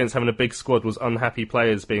argument against having a big squad was unhappy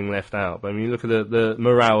players being left out. But I mean, you look at the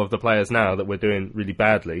morale of the players now, that we're doing really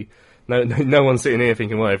badly. No one's sitting here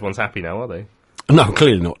thinking, well, everyone's happy now, are they? No,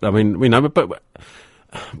 clearly not. I mean, we know, but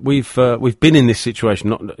we've been in this situation.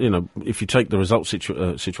 Not, if you take the result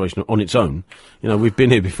situation on its own, we've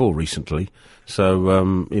been here before recently.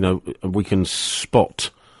 So we can spot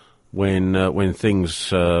when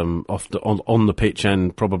things on the pitch,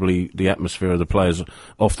 and probably the atmosphere of the players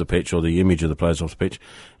off the pitch, or the image of the players off the pitch.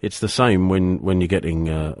 It's the same when you're getting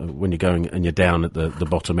when you're going and you're down at the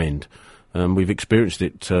bottom end. We've experienced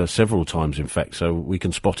it several times, in fact, so we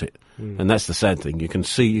can spot it, and that's the sad thing. You can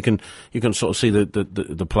see, you can sort of see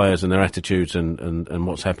the players and their attitudes and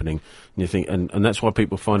what's happening, and you think, and that's why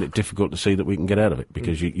people find it difficult to see that we can get out of it,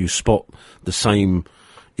 because you spot the same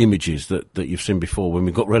images that you've seen before when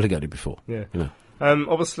we got relegated before. Yeah.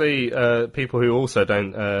 Obviously, people who also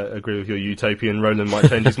don't agree with your utopian Roland might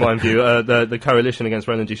change his mind view. The coalition against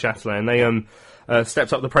Roland Duchâtelet, and they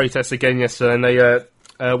stepped up the protests again yesterday, and they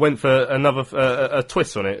went for another a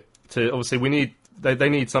twist on it. To obviously, they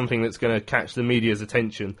need something that's going to catch the media's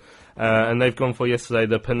attention, and they've gone for yesterday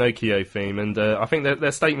the Pinocchio theme. And I think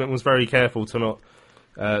their statement was very careful to not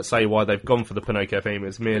say why they've gone for the Pinocchio theme.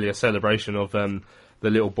 It's merely a celebration of the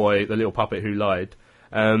little boy, the little puppet who lied.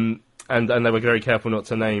 And they were very careful not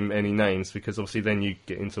to name any names, because obviously then you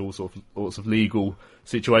get into all sorts of legal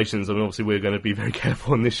situations, and obviously we're going to be very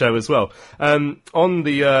careful on this show as well. On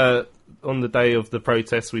the day of the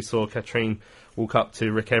protest, we saw Katrine walk up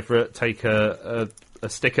to Rick Everett, take a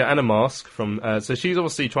sticker and a mask from. So she's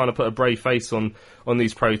obviously trying to put a brave face on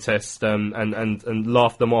these protests and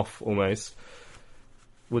laugh them off almost.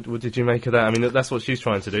 What did you make of that? I mean, that's what she's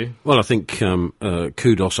trying to do. Well, I think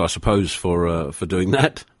kudos, I suppose, for doing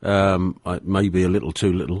that. It may be a little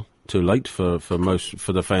too late for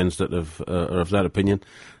the fans that are of that opinion,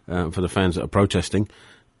 for the fans that are protesting.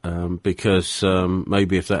 Because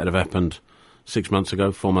maybe if that had happened 6 months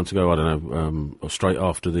ago, 4 months ago, I don't know, or straight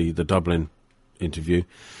after the Dublin interview,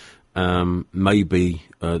 maybe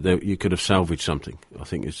you could have salvaged something. I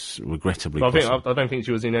think it's regrettably possible. I don't think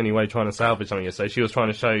she was in any way trying to salvage something yesterday. She was trying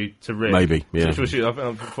to show to Rick. Maybe, yeah. This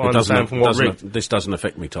doesn't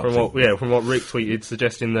affect me, type thing. From what Rick tweeted,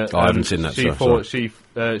 suggesting that I haven't seen that. She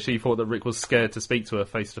thought that Rick was scared to speak to her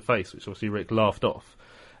face to face, which obviously Rick laughed off.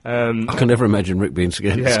 I can never imagine Rick being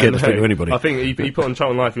scared to speak to anybody. I think he put on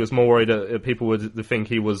Charlton Live, he was more worried that people would think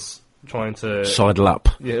he was trying to sidle up.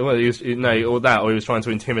 Yeah, well, he was he was trying to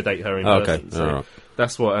intimidate her in person. Okay, so right.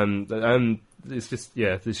 That's what. It's just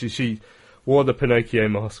she wore the Pinocchio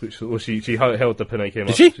mask, she held the Pinocchio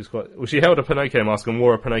mask. Did she? She held a Pinocchio mask and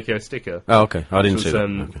wore a Pinocchio sticker. Oh, okay. I didn't see that.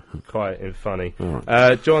 Okay. Quite funny.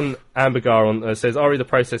 Right. John Ambergar says, Ari, the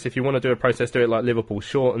process, if you want to do a process, do it like Liverpool,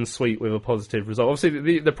 short and sweet with a positive result.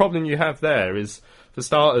 Obviously, the problem you have there is, for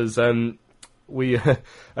starters, we start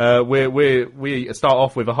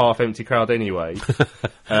off with a half-empty crowd anyway.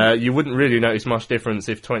 You wouldn't really notice much difference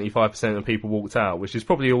if 25% of people walked out, which is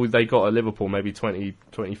probably all they got at Liverpool, maybe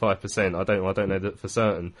 20-25%. I don't know that for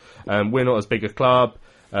certain. We're not as big a club,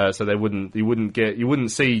 so you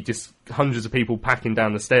wouldn't see just hundreds of people packing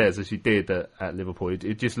down the stairs as you did at Liverpool.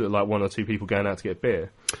 It just looked like one or two people going out to get beer.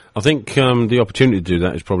 I think the opportunity to do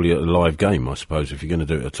that is probably at a live game, I suppose, if you're going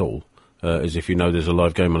to do it at all, is if you know there's a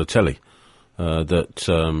live game on the telly. That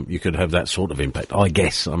you could have that sort of impact, I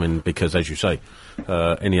guess. I mean, because as you say,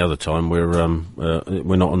 any other time we're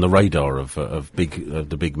not on the radar of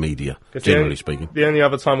the big media, generally speaking. The only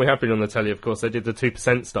other time we have been on the telly, of course, they did the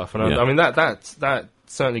 2% stuff, and I mean that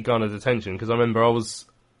certainly garnered attention, because I remember I was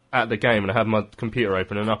at the game and I had my computer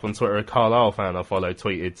open, and up on Twitter a Carlisle fan I followed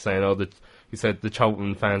tweeted saying, he said the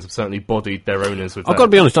Charlton fans have certainly bodied their owners with that. I've got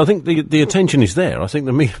to be honest, I think the attention is there. I think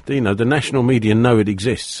the national media know it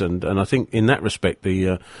exists, and I think in that respect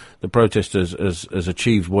the protest has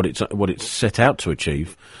achieved what it's set out to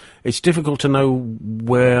achieve. It's difficult to know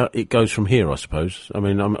where it goes from here, I suppose. I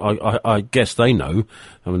mean, I guess they know.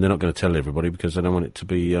 I mean, they're not going to tell everybody because they don't want it to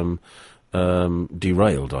be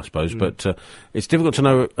derailed, I suppose. But it's difficult to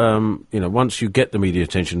know, once you get the media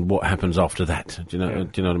attention, what happens after that. Do you know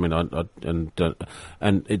what I mean?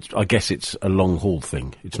 And I guess it's a long haul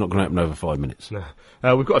thing. It's not going to happen over 5 minutes. No.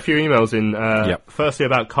 We've got a few emails in. Firstly,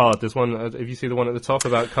 about Card. There's one. If you see the one at the top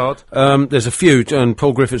about Card, there's a few, and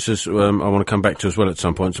Paul Griffiths is. I want to come back to as well at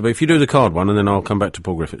some point. So, but if you do the Card one, and then I'll come back to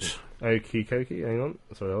Paul Griffiths. Okie dokie, hang on.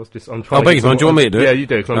 Sorry, I'm trying. I beg your pardon. Do you want me to do it? Yeah, you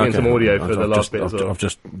do. Because I'm getting some audio for the last bit as well. I've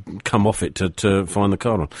just come off it to find the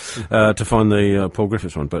Card one, to find the Paul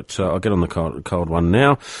Griffiths one. But I'll get on the Card one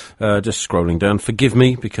now. Just scrolling down. Forgive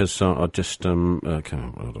me because I just okay,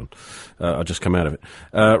 hold on. I just come out of it.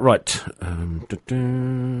 Right.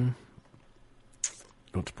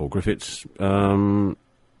 Not to Paul Griffiths.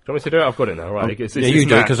 Do you want me to do it? I've got it now, right? You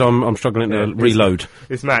do, because I'm struggling to reload.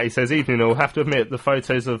 It's Matt. He says, "Evening all. Have to admit, the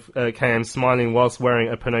photos of KM smiling whilst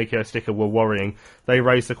wearing a Pinocchio sticker were worrying. They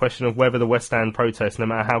raise the question of whether the West End protests, no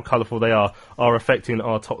matter how colourful they are affecting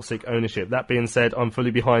our toxic ownership. That being said, I'm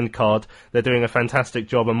fully behind Card. They're doing a fantastic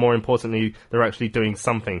job, and more importantly, they're actually doing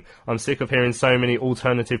something. I'm sick of hearing so many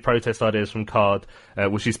alternative protest ideas from Card,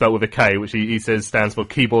 which he spelled with a K, which he says stands for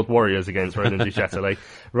Keyboard Warriors against Roland Duchâtelet,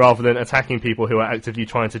 rather than attacking people who are actively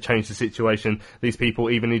trying to change the situation. These people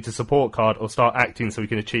either need to support Card or start acting so we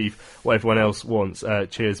can achieve what everyone else wants.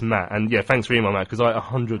 Cheers, Matt." And yeah, thanks for your email, Matt, because I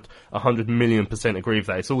 100 million% agree with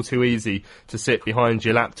that. It's all too easy to sit behind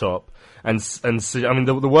your laptop and I mean,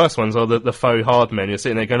 the worst ones are the faux hard men. You're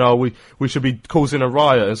sitting there going, we should be causing a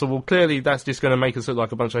riot. And so, well, clearly that's just going to make us look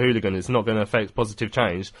like a bunch of hooligans. It's not going to affect positive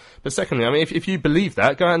change. But secondly, I mean, if you believe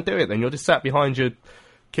that, go out and do it then. You're just sat behind your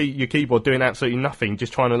keyboard doing absolutely nothing,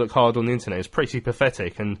 just trying to look hard on the internet. It's pretty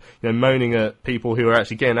pathetic, and moaning at people who are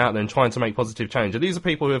actually getting out there and trying to make positive change. And these are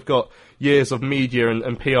people who have got years of media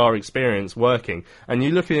and PR experience working, and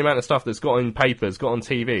you look at the amount of stuff that's got in papers, got on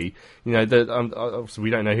TV. Obviously we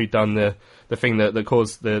don't know who done the thing that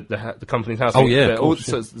caused the company's house. Oh yeah,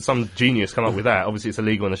 some genius come up with that. Obviously it's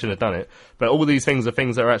illegal and they shouldn't have done it. But all these things are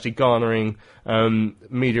things that are actually garnering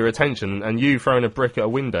media attention, and you throwing a brick at a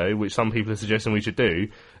window, which some people are suggesting we should do,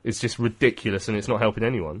 it's just ridiculous, and it's not helping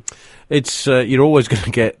anyone. It's you're always going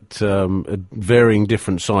to get varying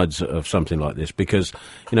different sides of something like this, because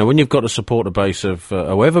when you've got a supporter base of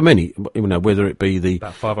however many, whether it be the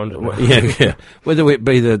about 500, whether it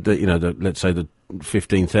be the let's say the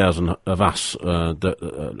 15,000 of us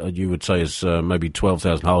that you would say is maybe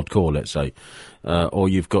 12,000 hardcore, let's say. Or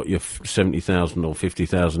you've got your 70,000 or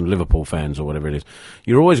 50,000 Liverpool fans or whatever it is.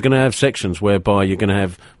 You're always going to have sections whereby you're going to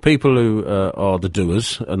have people who are the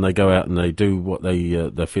doers, and they go out and they do what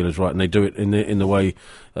they feel is right, and they do it in the way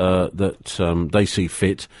that they see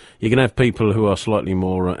fit. You're going to have people who are slightly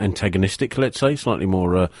more antagonistic, let's say, slightly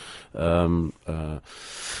more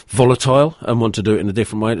volatile, and want to do it in a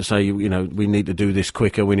different way, to say, we need to do this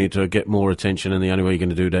quicker, we need to get more attention, and the only way you're going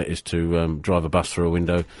to do that is to drive a bus through a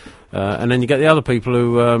window. And then you get the other people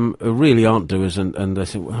who really aren't doers, and they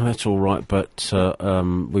think, well, that's all right, but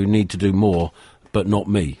we need to do more, but not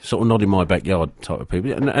me, sort of not in my backyard type of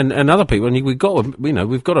people, and other people. And we've got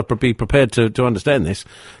to be prepared to understand this.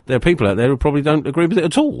 There are people out there who probably don't agree with it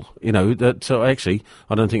at all. That actually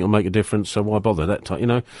I don't think it'll make a difference, so why bother that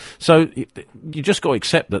type? So you just got to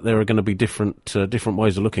accept that there are going to be different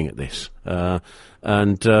ways of looking at this.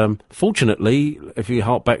 And fortunately, if you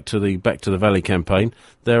hark back to the Valley campaign,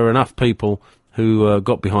 there are enough people who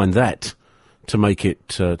got behind that to make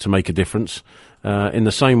a difference. In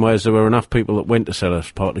the same way as there were enough people that went to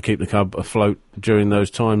Selhurst Park to keep the club afloat during those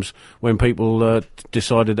times when people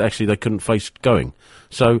decided actually they couldn't face going.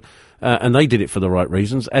 So, and they did it for the right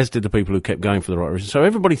reasons, as did the people who kept going for the right reasons. So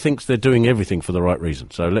everybody thinks they're doing everything for the right reason.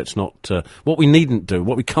 So let's not. What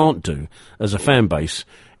we can't do as a fan base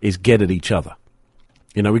is get at each other.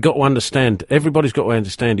 We've got to understand. Everybody's got to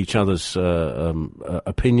understand each other's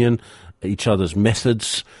opinion, each other's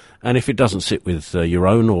methods. And if it doesn't sit with your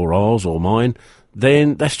own or ours or mine,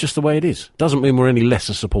 then that's just the way it is. Doesn't mean we're any less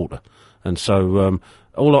a supporter. And so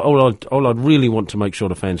all I'd really want to make sure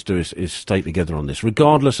the fans do is stay together on this,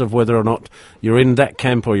 regardless of whether or not you're in that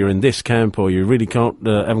camp or you're in this camp, or you really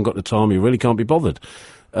haven't got the time, you really can't be bothered.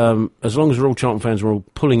 As long as we're all Charlton fans, we're all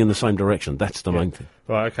pulling in the same direction. That's the main thing.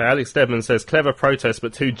 Right, okay. Alex Stedman says, clever protest,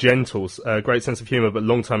 but too gentle. Great sense of humour, but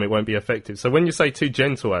long term it won't be effective. So when you say too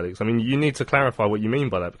gentle, Alex, I mean, you need to clarify what you mean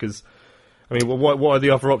by that, because, I mean, what are the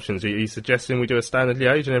other options? Are you suggesting we do a standard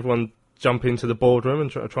liaison and everyone jump into the boardroom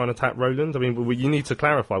and try and attack Roland? I mean, you need to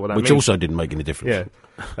clarify what that means. Which also didn't make any difference.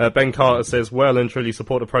 Yeah. Ben Carter says, well and truly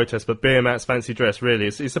support the protest, but beer mats, fancy dress, really.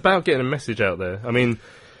 It's about getting a message out there. I mean,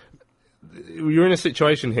 you're in a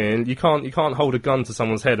situation here, and you can't hold a gun to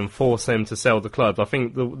someone's head and force them to sell the club. I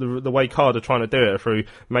think the way Card are trying to do it through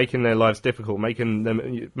making their lives difficult, making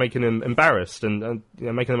them embarrassed, and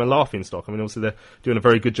making them a laughing stock. I mean, obviously they're doing a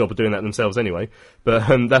very good job of doing that themselves anyway.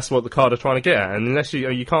 But that's what the Card are trying to get at. And unless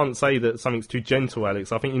you can't say that something's too gentle,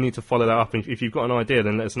 Alex. I think you need to follow that up. And if you've got an idea,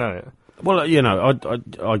 then let us know it. Well,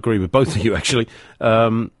 I agree with both of you actually.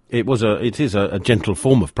 It is a gentle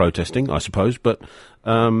form of protesting, I suppose, but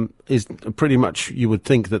is pretty much you would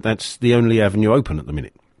think that that's the only avenue open at the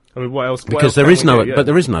minute. I mean, what else? Because there is not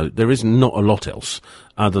a lot else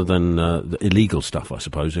other than the illegal stuff, I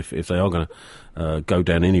suppose. If they are going to go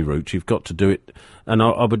down any route, you've got to do it. And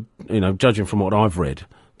I would, judging from what I've read,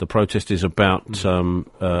 the protest is about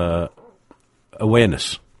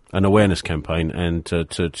awareness. An awareness campaign, and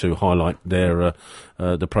to highlight their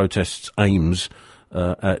the protest's aims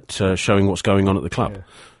at showing what's going on at the club. Yeah.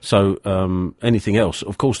 So anything else,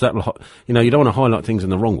 of course, that will you don't want to highlight things in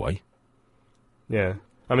the wrong way. Yeah,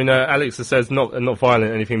 I mean, Alex says not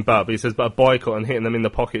violent anything, but he says but a boycott and hitting them in the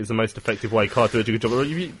pocket is the most effective way. Card do a good job.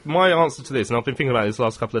 My answer to this, and I've been thinking about this the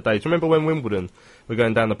last couple of days. Remember when Wimbledon were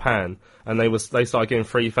going down the pan and they started getting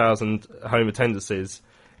 3,000 home attendances.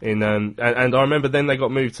 And I remember then they got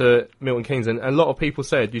moved to Milton Keynes, and a lot of people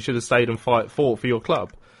said you should have stayed and fought for your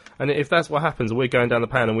club. And if that's what happens, we're going down the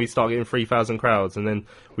pan and we start getting 3,000 crowds, and then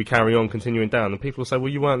we carry on continuing down, and people say,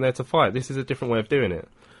 well, you weren't there to fight. This is a different way of doing it.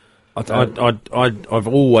 I've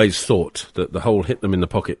always thought that the whole hit them in the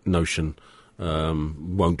pocket notion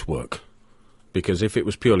won't work. Because if it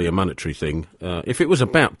was purely a monetary thing, if it was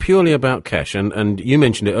purely about cash, and you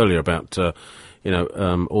mentioned it earlier about...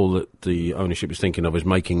 all that the ownership is thinking of is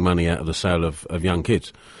making money out of the sale of young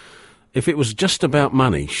kids. If it was just about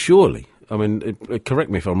money, surely, I mean, correct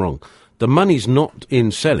me if I'm wrong, the money's not in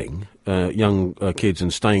selling young kids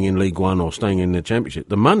and staying in League One or staying in the Championship.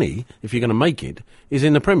 The money, if you're going to make it, is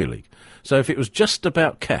in the Premier League. So if it was just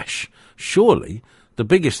about cash, surely the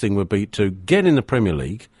biggest thing would be to get in the Premier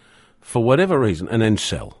League for whatever reason and then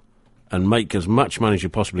sell and make as much money as you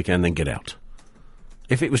possibly can, then get out.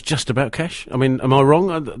 If it was just about cash, I mean, am I wrong?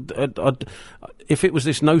 If it was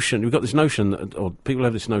this notion, we've got this notion, or people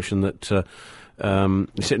have this notion that you're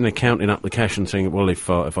sitting there counting up the cash and saying, well, if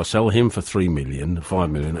I sell him for 3 million, 5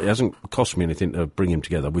 million, it hasn't cost me anything to bring him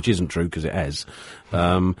together, which isn't true because it has.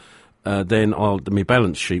 Then my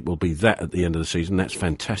balance sheet will be that at the end of the season. That's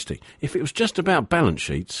fantastic. If it was just about balance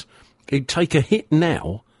sheets, he'd take a hit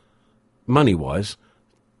now, money-wise,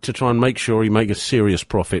 to try and make sure you make a serious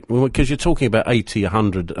profit, because you're talking about 80,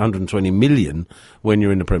 100, 120 million when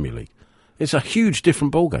you're in the Premier League. It's a huge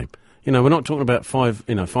different ballgame. We're not talking about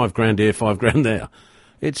 $5 grand here, $5 grand there.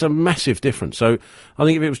 It's a massive difference. So I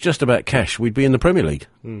think if it was just about cash, we'd be in the Premier League.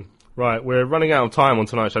 Right, we're running out of time on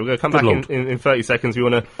tonight's show. We're going to come back in 30 seconds. We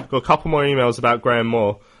want to got a couple more emails about Graham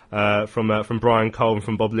Moore from Brian Cole and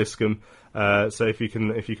from Bob Liscombe. So if you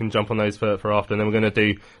can jump on those for after, and then we're going to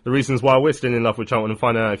do the reasons why we're still in love with Charlton and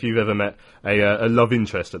find out if you've ever met a love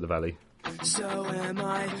interest at the Valley. So am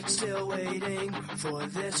I still waiting for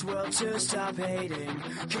this world to stop hating?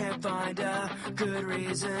 Can't find a good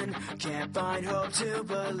reason, can't find hope to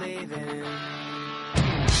believe in.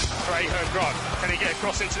 Ahern Grant, can he get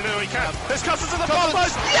across into the middle? He can. There's Cousins at the far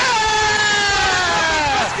post. Yeah!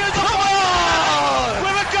 Come on!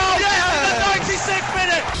 With a goal in the 96th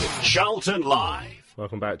minute. Charlton Live.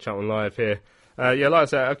 Welcome back, Charlton Live here. Like I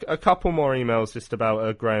said, a couple more emails just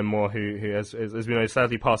about Graham Moore, who has, as we know,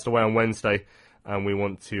 sadly passed away on Wednesday, and we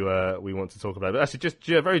want to talk about it. But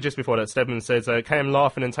actually, just before that, Stedman says, KM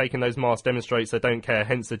laughing and taking those masks demonstrates they don't care,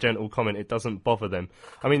 hence the gentle comment, it doesn't bother them.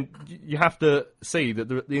 I mean, you have to see that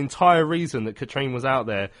the entire reason that Katrine was out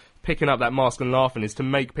there picking up that mask and laughing is to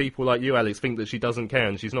make people like you, Alex, think that she doesn't care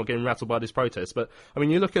and she's not getting rattled by this protest. But I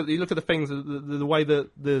mean, you look at the things, the way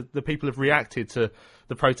that the people have reacted to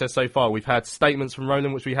the protest so far. We've had statements from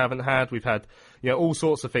Roland which we haven't had. We've had all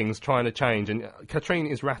sorts of things trying to change. And Katrine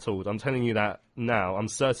is rattled. I'm telling you that now. I'm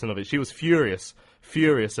certain of it. She was furious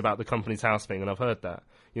about the Company's House thing, and I've heard that.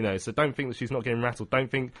 So don't think that she's not getting rattled.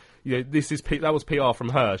 Don't think that was PR from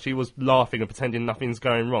her. She was laughing and pretending nothing's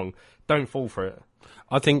going wrong. Don't fall for it.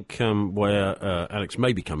 I think where Alex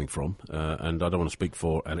may be coming from, and I don't want to speak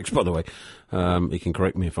for Alex, by the way, he can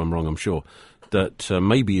correct me if I'm wrong, I'm sure, that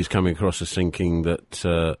maybe he's coming across as thinking that,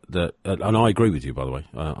 and I agree with you, by the way,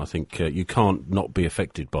 I think you can't not be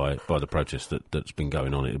affected by the protest that's been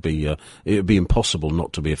going on. It would be impossible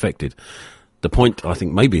not to be affected. The point, I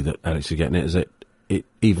think, maybe that Alex is getting at is that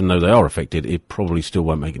even though they are affected, it probably still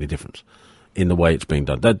won't make any difference in the way it's being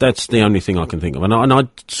done. That's the only thing I can think of. And I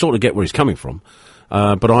sort of get where he's coming from.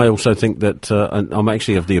 But I also think that and I'm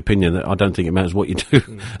actually of the opinion that I don't think it matters what you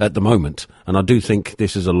do at the moment, and I do think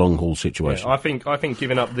this is a long haul situation. Yeah, I think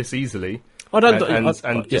giving up this easily.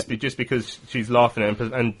 Just because she's laughing at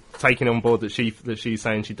him and taking on board that she's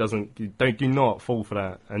saying she doesn't, do not fall for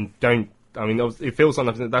that, and don't. I mean, it feels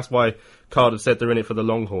like that's why Cardiff said they're in it for the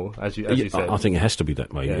long haul, as you said. I think it has to be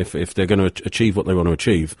that way. Yeah. If they're going to achieve what they want to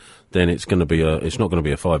achieve, then it's going to be it's not going to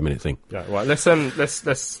be a 5-minute thing. Yeah, right. Let's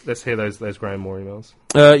hear those Graham Moore emails.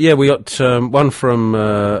 We got one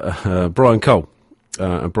from Brian Cole.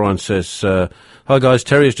 And Brian says, hi guys,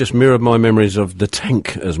 Terry has just mirrored my memories of the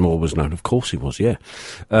Tank, as Moore was known. Of course he was, yeah.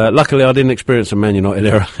 Luckily I didn't experience a Man United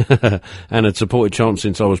era and had supported Charlton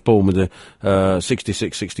since I was born, with the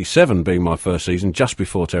 66-67 being my first season, just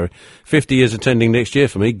before Terry. 50 years attending next year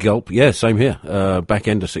for me, gulp. Yeah, same here. Back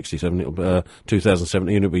end of 67,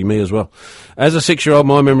 2017, it'll be me as well. As a 6-year-old,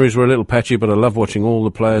 my memories were a little patchy, but I love watching all the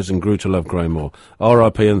players and grew to love Graham Moore.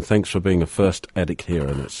 R.I.P. and thanks for being a first addict hero.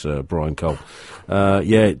 And it's Brian Cole.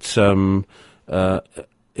 It's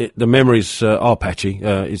the memories are patchy.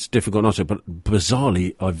 It's difficult not to, but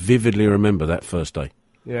bizarrely, I vividly remember that first day.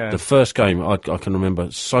 Yeah, the first game. I can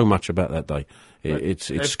remember so much about that day.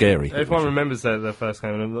 It's scary. Everyone remembers their first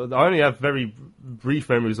game. I only have very brief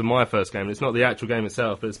memories of my first game. It's not the actual game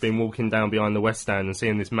itself, but it's been walking down behind the West Stand and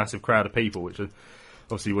seeing this massive crowd of people, which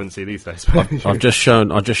obviously you wouldn't see these days. I just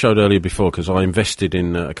showed earlier before, because I invested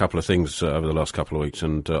in a couple of things over the last couple of weeks,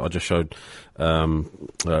 and I just showed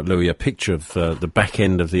Louis a picture of the back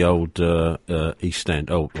end of the old East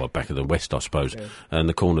Stand. Oh, well, back of the West, I suppose, and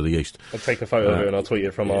the corner of the East. I'll take a photo of it and I'll tweet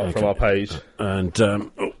it from our page. And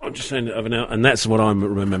I'm just saying it over now, and that's what I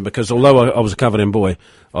remember, because although I was a covered-in boy,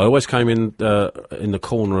 I always came in the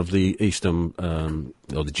corner of the Eastern,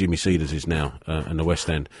 or the Jimmy Cedars is now, and the West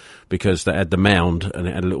End, because they had the mound and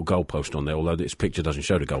it had a little goalpost on there, although this picture doesn't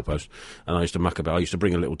show the goalpost. And I used to muck about. I used to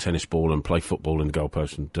bring a little tennis ball and play football in the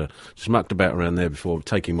goalpost, and just mucked about around there before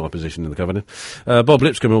taking my position in the Covenant. Bob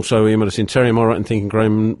Lipscomb also emailed us in, Terry, am I right in thinking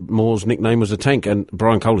Graham Moore's nickname was the Tank? And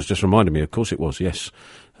Brian Cole has just reminded me, of course it was, yes.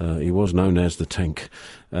 He was known as the Tank.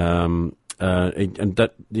 And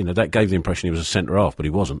that, that gave the impression he was a centre half, but he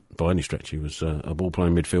wasn't by any stretch. He was a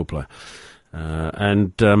ball-playing midfield player.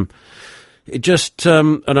 It just,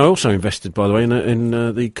 and I also invested, by the way, in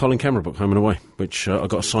the Colin Cameron book, Home and Away, which I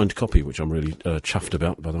got a signed copy, which I'm really chuffed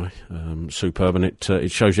about, by the way. Superb, and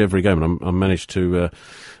it shows you every game, and I managed to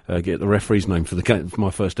get the referee's name for the game, for my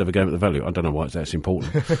first ever game at the Value. I don't know why that's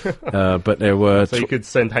important, but there were. So you could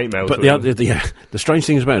send hate mail. But the strange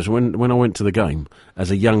thing about it is when I went to the game as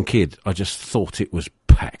a young kid, I just thought it was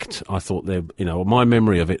packed. I thought my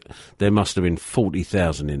memory of it, there must have been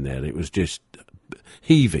 40,000 in there. It was just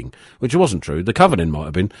heaving, which wasn't true. The Covenant might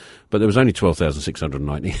have been, but there was only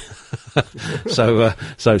 12,690. So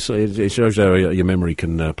it shows how your memory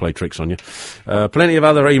can play tricks on you. Plenty of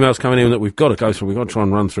other emails coming in that we've got to go through. We've got to try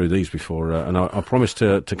and run through these before, and I promised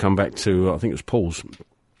to come back to, I think it was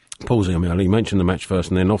Paul's email. He mentioned the match first,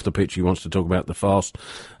 and then off the pitch he wants to talk about the fast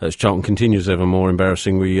as Charlton continues ever more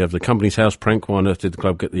embarrassing. We have the company's house prank. Why on earth did the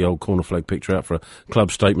club get the old corner flag picture out for a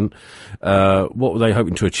club statement? What were they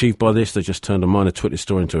hoping to achieve by this? They just turned a minor Twitter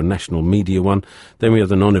story into a national media one. Then we have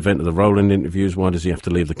the non-event of the Roland interviews. Why does he have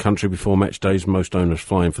to leave the country before match days? Most owners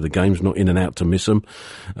flying for the games, not in and out to miss them.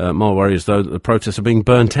 My worry is, though, that the protests are being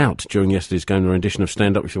burnt out during yesterday's game. The rendition of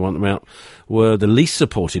Stand Up If You Want Them Out were the least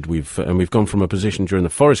supported. We've gone from a position during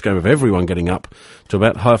the Forest game of everyone getting up to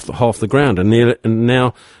about half the ground, and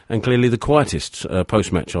clearly the quietest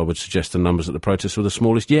post-match. I would suggest the numbers at the protests were the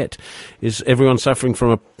smallest yet. Is everyone suffering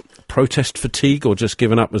from a protest fatigue, or just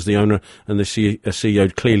given up as the owner and the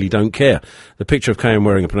CEO clearly don't care? The picture of KM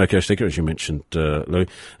wearing a Pinocchio sticker, as you mentioned, Louis,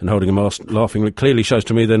 and holding a mask, laughing, clearly shows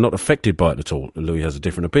to me they're not affected by it at all. Louis has a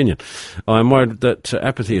different opinion. I'm worried that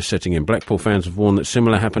apathy is setting in. Blackpool fans have warned that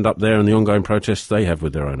similar happened up there in the ongoing protests they have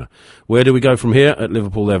with their owner. Where do we go from here? At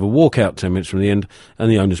Liverpool, they have a walkout 10 minutes from the end, and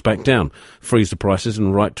the owners back down, freeze the prices,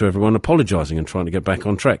 and write to everyone apologising and trying to get back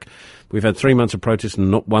on track. We've had 3 months of protest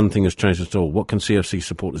and not one thing has changed at all. What can CFC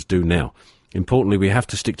supporters do now? Importantly, we have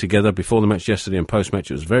to stick together. Before the match yesterday and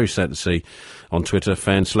post-match, it was very sad to see on Twitter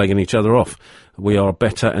fans slagging each other off. We are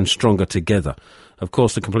better and stronger together. Of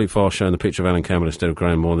course, the complete farce showing the picture of Alan Campbell instead of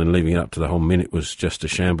Graham Moore, then leaving it up to the whole minute was just a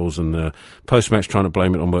shambles, and post-match trying to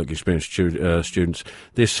blame it on work experience students.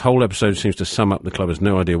 This whole episode seems to sum up the club has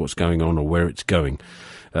no idea what's going on or where it's going.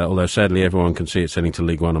 although sadly everyone can see it's heading to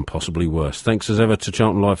League One and possibly worse. Thanks as ever to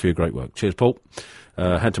Charlton Live for your great work. Cheers, Paul.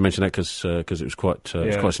 Had to mention that because it was quite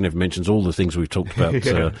significant. Mentions all the things we've talked about.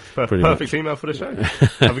 Pretty perfect much. email for the show.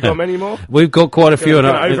 Have we got many more? We've got quite a few. We're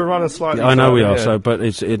going to overrun us slightly. I know we are. So, but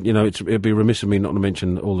it'd be remiss of me not to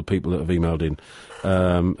mention all the people that have emailed in,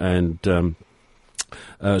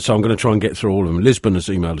 so I'm going to try and get through all of them. Lisbon has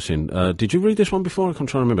emailed us in. Did you read this one before? I can't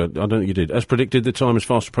try and remember. I don't think you did. As predicted, the time is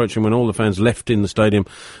fast approaching when all the fans left in the stadium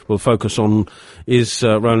will focus on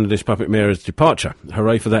Roland this Puppet Meira's departure.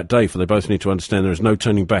 Hooray for that day, for they both need to understand there is no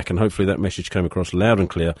turning back, and hopefully that message came across loud and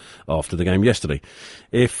clear after the game yesterday.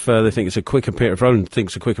 If they think it's a quick appearance, if Roland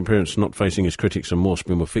thinks a quick appearance not facing his critics and more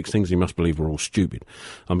spin will fix things, he must believe we're all stupid.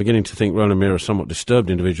 I'm beginning to think Roland Meira somewhat disturbed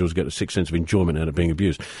individuals get a sick sense of enjoyment out of being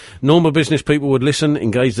abused. Normal business people would listen,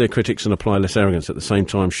 engage their critics and apply less arrogance. At the same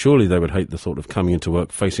time, surely they would hate the thought of coming into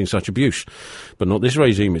work facing such abuse. But not this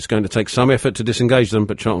regime. It's going to take some effort to disengage them,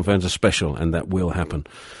 but Charlton fans are special, and that will happen.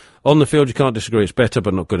 On the field, you can't disagree. It's better,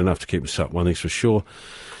 but not good enough to keep us up. One thing's for sure.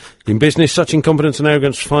 In business, such incompetence and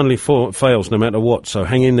arrogance finally fails no matter what. So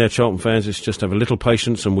hang in there, Charlton fans. It's just have a little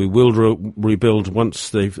patience, and we will rebuild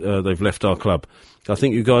once they've left our club. I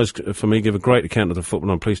think you guys, for me, give a great account of the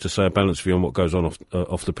football. I'm pleased to say a balanced view on what goes on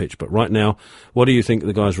off the pitch. But right now, what do you think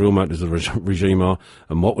the guys' real motives of the regime are,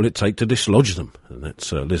 and what will it take to dislodge them? And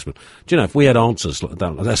that's Lisbon. Do you know, if we had answers like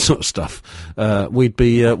that sort of stuff, we'd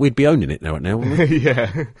be owning it now, wouldn't we?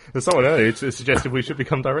 Yeah. There's someone earlier who suggested we should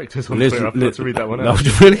become directors on Twitter. I've got to read that one out.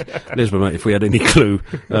 No, really? Lisbon, mate, if we had any clue,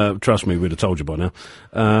 trust me, we'd have told you by now.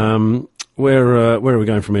 Where are we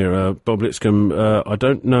going from here? Bob Litscombe, I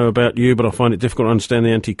don't know about you, but I find it difficult to understand the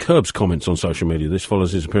anti-Curbs comments on social media. This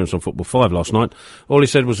follows his appearance on Football 5 last night. All he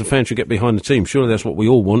said was the fans should get behind the team. Surely that's what we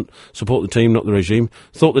all want. Support the team, not the regime.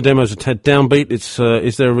 Thought the demo's a tad downbeat.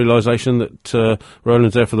 Is there a realisation that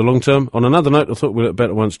Roland's there for the long term? On another note, I thought we looked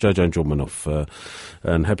better once JJ and Jordan went off.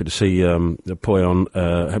 And happy to see happy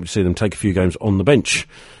to see them take a few games on the bench.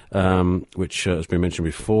 Which has been mentioned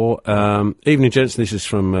before. Evening, gents. This is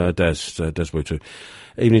from Des Wutu.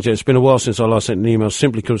 Evening, gents. It's been a while since I last sent an email,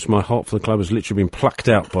 simply because my heart for the club has literally been plucked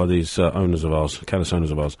out by these owners of ours, callous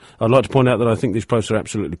owners of ours. I'd like to point out that I think these protests are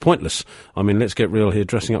absolutely pointless. I mean, let's get real here.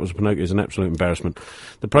 Dressing up as a Pinocchio is an absolute embarrassment.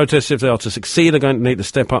 The protests, if they are to succeed, are going to need to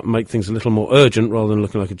step up and make things a little more urgent rather than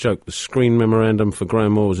looking like a joke. The screen memorandum for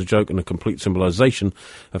Graham Moore was a joke and a complete symbolisation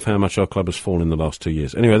of how much our club has fallen in the last 2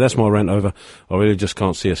 years. Anyway, that's my rant over. I really just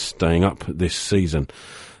can't see us staying up this season.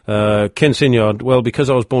 Ken Sinyard, well, because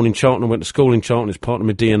I was born in Charlton and went to school in Charlton, it's part of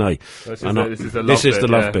my DNA. This is the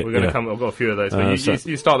love bit. We're going to come. I've got a few of those. But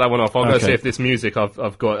you start that one off. I'll go see if this music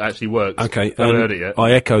I've got actually works. Okay, I haven't heard it yet.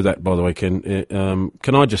 I echo that, by the way, Ken.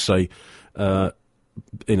 Can I just say, the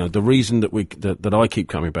reason that I keep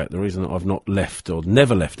coming back, the reason that I've not left or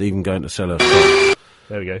never left, even going to sell a.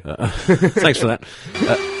 There we go. Thanks for that.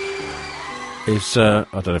 I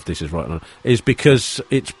don't know if this is right or not, is because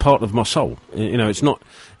it's part of my soul.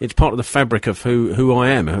 It's part of the fabric of who I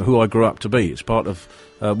am, who I grew up to be. It's part of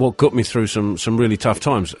what got me through some really tough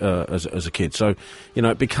times as a kid. So,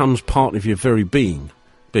 it becomes part of your very being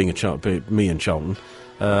a child, me and Charlton.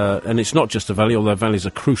 And it's not just the Valley, although Valley's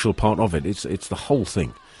a crucial part of it. It's the whole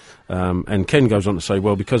thing. And Ken goes on to say,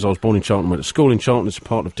 well, because I was born in Charlton, went to school in Charlton, it's a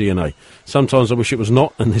part of DNA. Sometimes I wish it was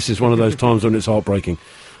not, and this is one of those times when it's heartbreaking.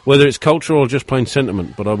 Whether it's culture or just plain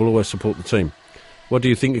sentiment, but I will always support the team. What do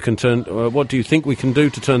you think what do you think we can do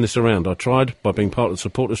to turn this around? I tried by being part of the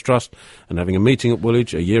Supporters Trust and having a meeting at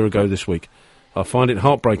Woolwich a year ago this week. I find it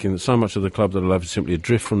heartbreaking that so much of the club that I love is simply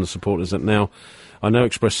adrift from the supporters that I know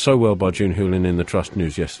expressed so well by June Hewlin in the Trust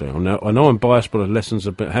News yesterday. I know I'm biased, but have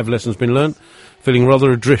lessons been learnt? Feeling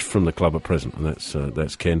rather adrift from the club at present, and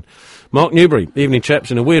that's Ken. Mark Newbury, evening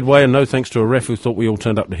chaps. In a weird way, and no thanks to a ref who thought we all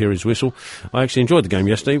turned up to hear his whistle, I actually enjoyed the game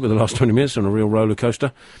yesterday with the last 20 minutes on a real roller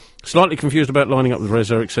coaster. Slightly confused about lining up with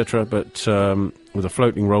Reza, etc., but with a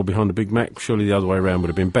floating role behind the Big Mac, surely the other way around would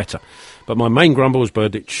have been better. But my main grumble was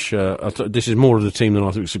Burditch. This is more of the team than I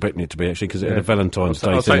was expecting it to be, actually, because it had a Valentine's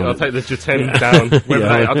Day thing. I'll take the Jatend down.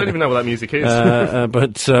 I don't even know what that music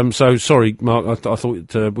is. So sorry, Mark. I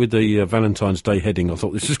thought with the Valentine's Day heading, I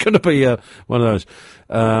thought this was going to be one of those.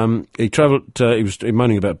 He travelled. He was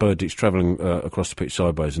moaning about Burditch travelling across the pitch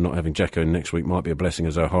sideways and not having Jacko in next week might be a blessing,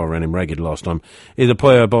 as O'Hara ran him ragged last time. Either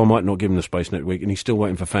Poyo Bar might not give him the space next week, and he's still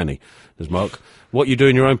waiting for Fanny. There's Mark. What you do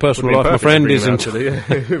in your own personal life, my friend, is entirely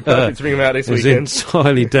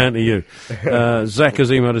down to you. Zach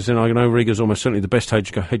has emailed us in. I know Riga's almost certainly the best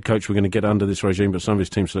head coach we're going to get under this regime, but some of his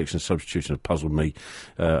team selection and substitution have puzzled me.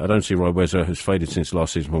 I don't see Roy Wezza, who's faded since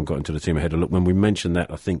last season when we got into the team ahead of look. When we mentioned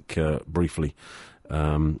that, I think briefly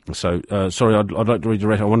Sorry, I'd like to read the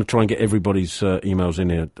rest. I want to try and get everybody's emails in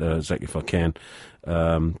here, Zach, if I can,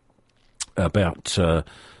 about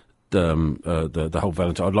the whole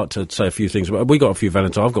Valentine. I'd like to say a few things. We got a few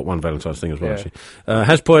Valentine. I've got one Valentine's thing as well, actually.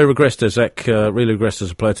 Has Poyet regressed, Zach? Really regressed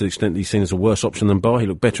as a player to the extent that he's seen as a worse option than Bar. He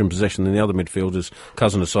looked better in possession than the other midfielders.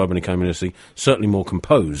 Cousin aside, when he came in as certainly more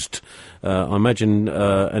composed. I imagine,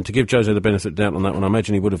 and to give Jose the benefit of the doubt on that one, I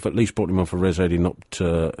imagine he would have at least brought him on for Rez had he not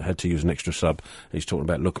had to use an extra sub. He's talking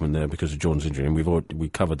about Lookman there because of Jordan's injury, and we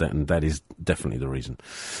covered that, and that is definitely the reason.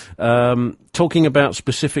 Talking about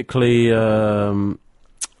specifically the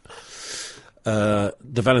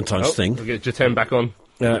Valentine's thing. We'll get Jatem back on.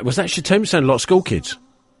 Was that Jatem? Sounded like school kids.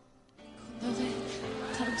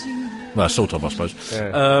 Well, sort of, I suppose.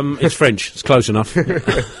 Yeah. It's French. It's close enough. Play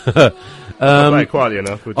it quietly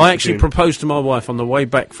enough. I actually proposed to my wife on the way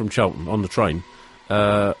back from Charlton on the train.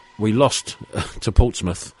 We lost to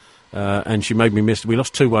Portsmouth, and she made me miss. We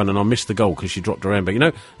lost 2-1, and I missed the goal because she dropped her handbag.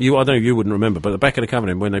 I don't know if you wouldn't remember, but at the back of the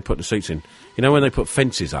Covenant, when they put the seats in, when they put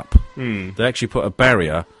fences up, they actually put a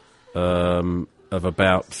barrier of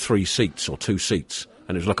about 3 seats or 2 seats,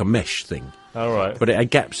 and it was like a mesh thing. All right. But it had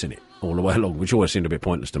gaps in it all the way along, which always seemed a bit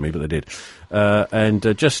pointless to me, but they did.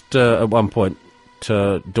 Just at one point,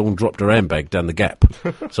 Dawn dropped her handbag down the gap,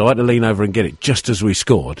 so I had to lean over and get it just as we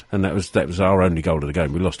scored, and that was our only goal of the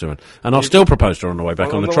game. We lost her, and I still proposed to her on the way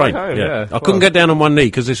back on the train. Home, yeah. I couldn't get down on one knee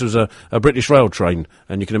because this was a British Rail train,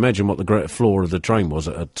 and you can imagine what the great floor of the train was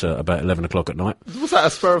at about 11 o'clock at night. Was that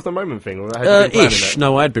a spur of the moment thing, or had you been ish?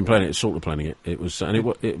 No, I had been planning it, sort of planning it. It was, and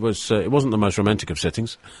it wasn't the most romantic of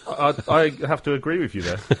settings. I have to agree with you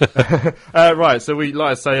there. Right, so we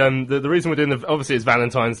like to say the reason we're doing obviously it's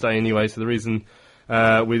Valentine's Day anyway, so the reason.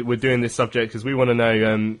 We're doing this subject because we want to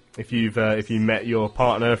know if you met your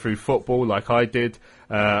partner through football like I did,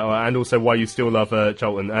 and also why you still love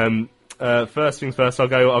Charlton. First things first, I'll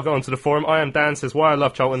go onto the forum. I am Dan says why I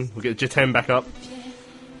love Charlton. We'll get Jatem back up.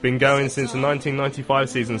 Been going since the 1995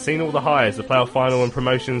 season, seen all the highs, the playoff final and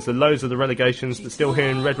promotions, the lows of the relegations, but still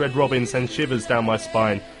hearing Red Robin send shivers down my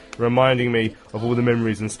spine, reminding me of all the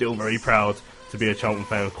memories, and still very proud to be a Charlton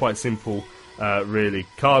fan. Quite simple. Really.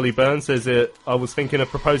 Carly Burns says I was thinking of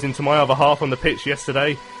proposing to my other half on the pitch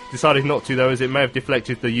yesterday. Decided not to, though, as it may have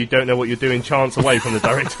deflected the "you don't know what you're doing" chance away from the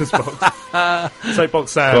director's box.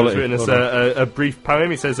 Soapbox Sam has written us a brief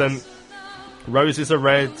poem. He says, roses are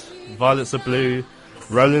red, violets are blue,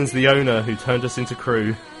 Roland's the owner who turned us into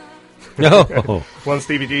crew. One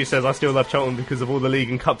Stevie G says, I still love Charlton because of all the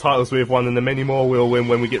league and cup titles we have won and the many more we'll win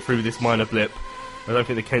when we get through this minor blip. I don't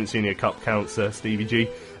think the Kent Senior Cup counts, Stevie G.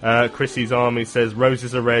 Chrissy's Army says,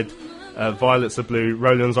 roses are red, violets are blue,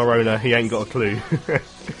 Roland's our owner, he ain't got a clue.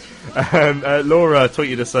 Laura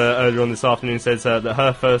tweeted us earlier on this afternoon, says that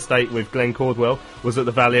her first date with Glenn Caldwell was at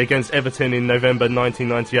the Valley against Everton in November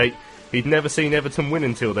 1998. He'd never seen Everton win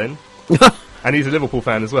until then. And he's a Liverpool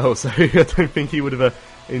fan as well, so I don't think he would have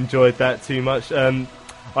enjoyed that too much. I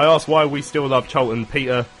asked why we still love Charlton.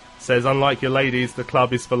 Peter says, unlike your ladies, the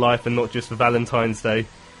club is for life and not just for Valentine's Day.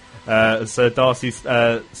 So Darcy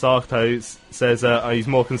Sarto says he's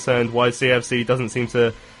more concerned why CFC doesn't seem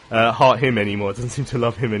to heart him anymore, doesn't seem to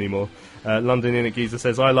love him anymore. London Inner Geezer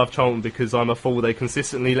says, I love Charlton because I'm a fool. They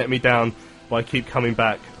consistently let me down, but I keep coming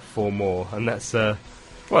back for more. And that's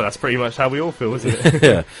that's pretty much how we all feel, isn't it?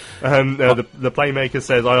 Yeah. The Playmaker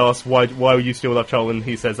says, I asked why you still love Charlton.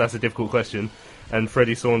 He says, that's a difficult question. And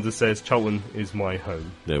Freddie Saunders says, Charlton is my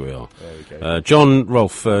home. There we are. There we go. John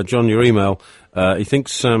Rolfe, John, your email, he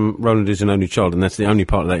thinks Roland is an only child, and that's the only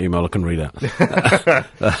part of that email I can read out.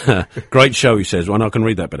 Great show, he says. Well, I can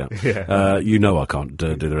read that bit out. Yeah. I can't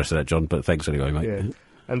do the rest of that, John, but thanks anyway, mate. Yeah.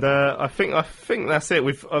 And I think that's it.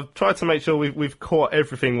 I've tried to make sure we've caught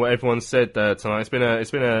everything what everyone said tonight. It's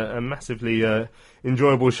been a massively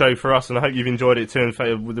enjoyable show for us, and I hope you've enjoyed it too. In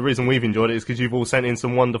fact, the reason we've enjoyed it is because you've all sent in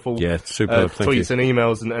some wonderful tweets and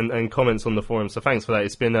emails and comments on the forum. So thanks for that.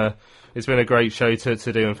 It's been a great show to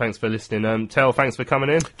do, and thanks for listening. Tel, thanks for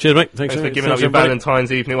coming in. Cheers, mate. Thanks for giving up your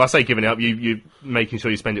Valentine's evening. Well, I say giving it up. You making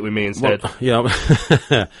sure you spend it with me instead. Well,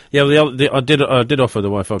 I did offer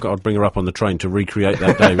the wife I'd bring her up on the train to recreate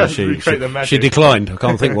that day, but she declined. I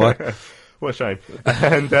can't think why. What a shame.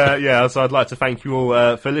 And so I'd like to thank you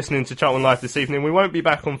all for listening to Charlton Live this evening. We won't be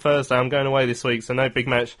back on Thursday. I'm going away this week, so no big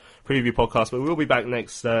match preview podcast, but we'll be back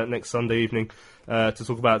next Sunday evening to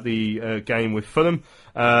talk about the game with Fulham.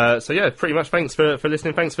 Pretty much thanks for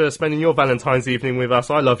listening. Thanks for spending your Valentine's evening with us.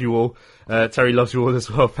 I love you all. Terry loves you all as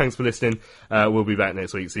well. Thanks for listening. We'll be back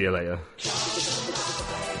next week. See you later.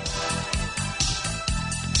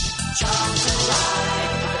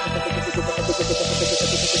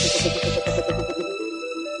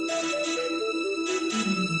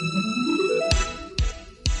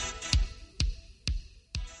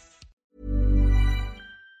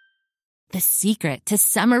 The secret to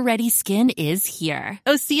summer-ready skin is here.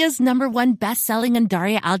 Osea's #1 best-selling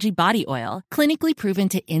Undaria Algae Body Oil, clinically proven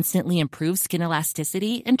to instantly improve skin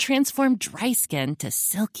elasticity and transform dry skin to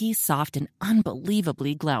silky, soft, and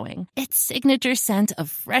unbelievably glowing. Its signature scent of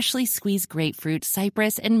freshly squeezed grapefruit,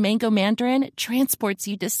 cypress, and mango mandarin transports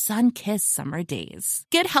you to sun-kissed summer days.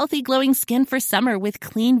 Get healthy, glowing skin for summer with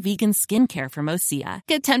clean vegan skincare from Osea.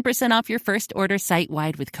 Get 10% off your first order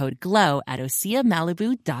site-wide with code GLOW at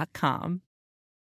OseaMalibu.com.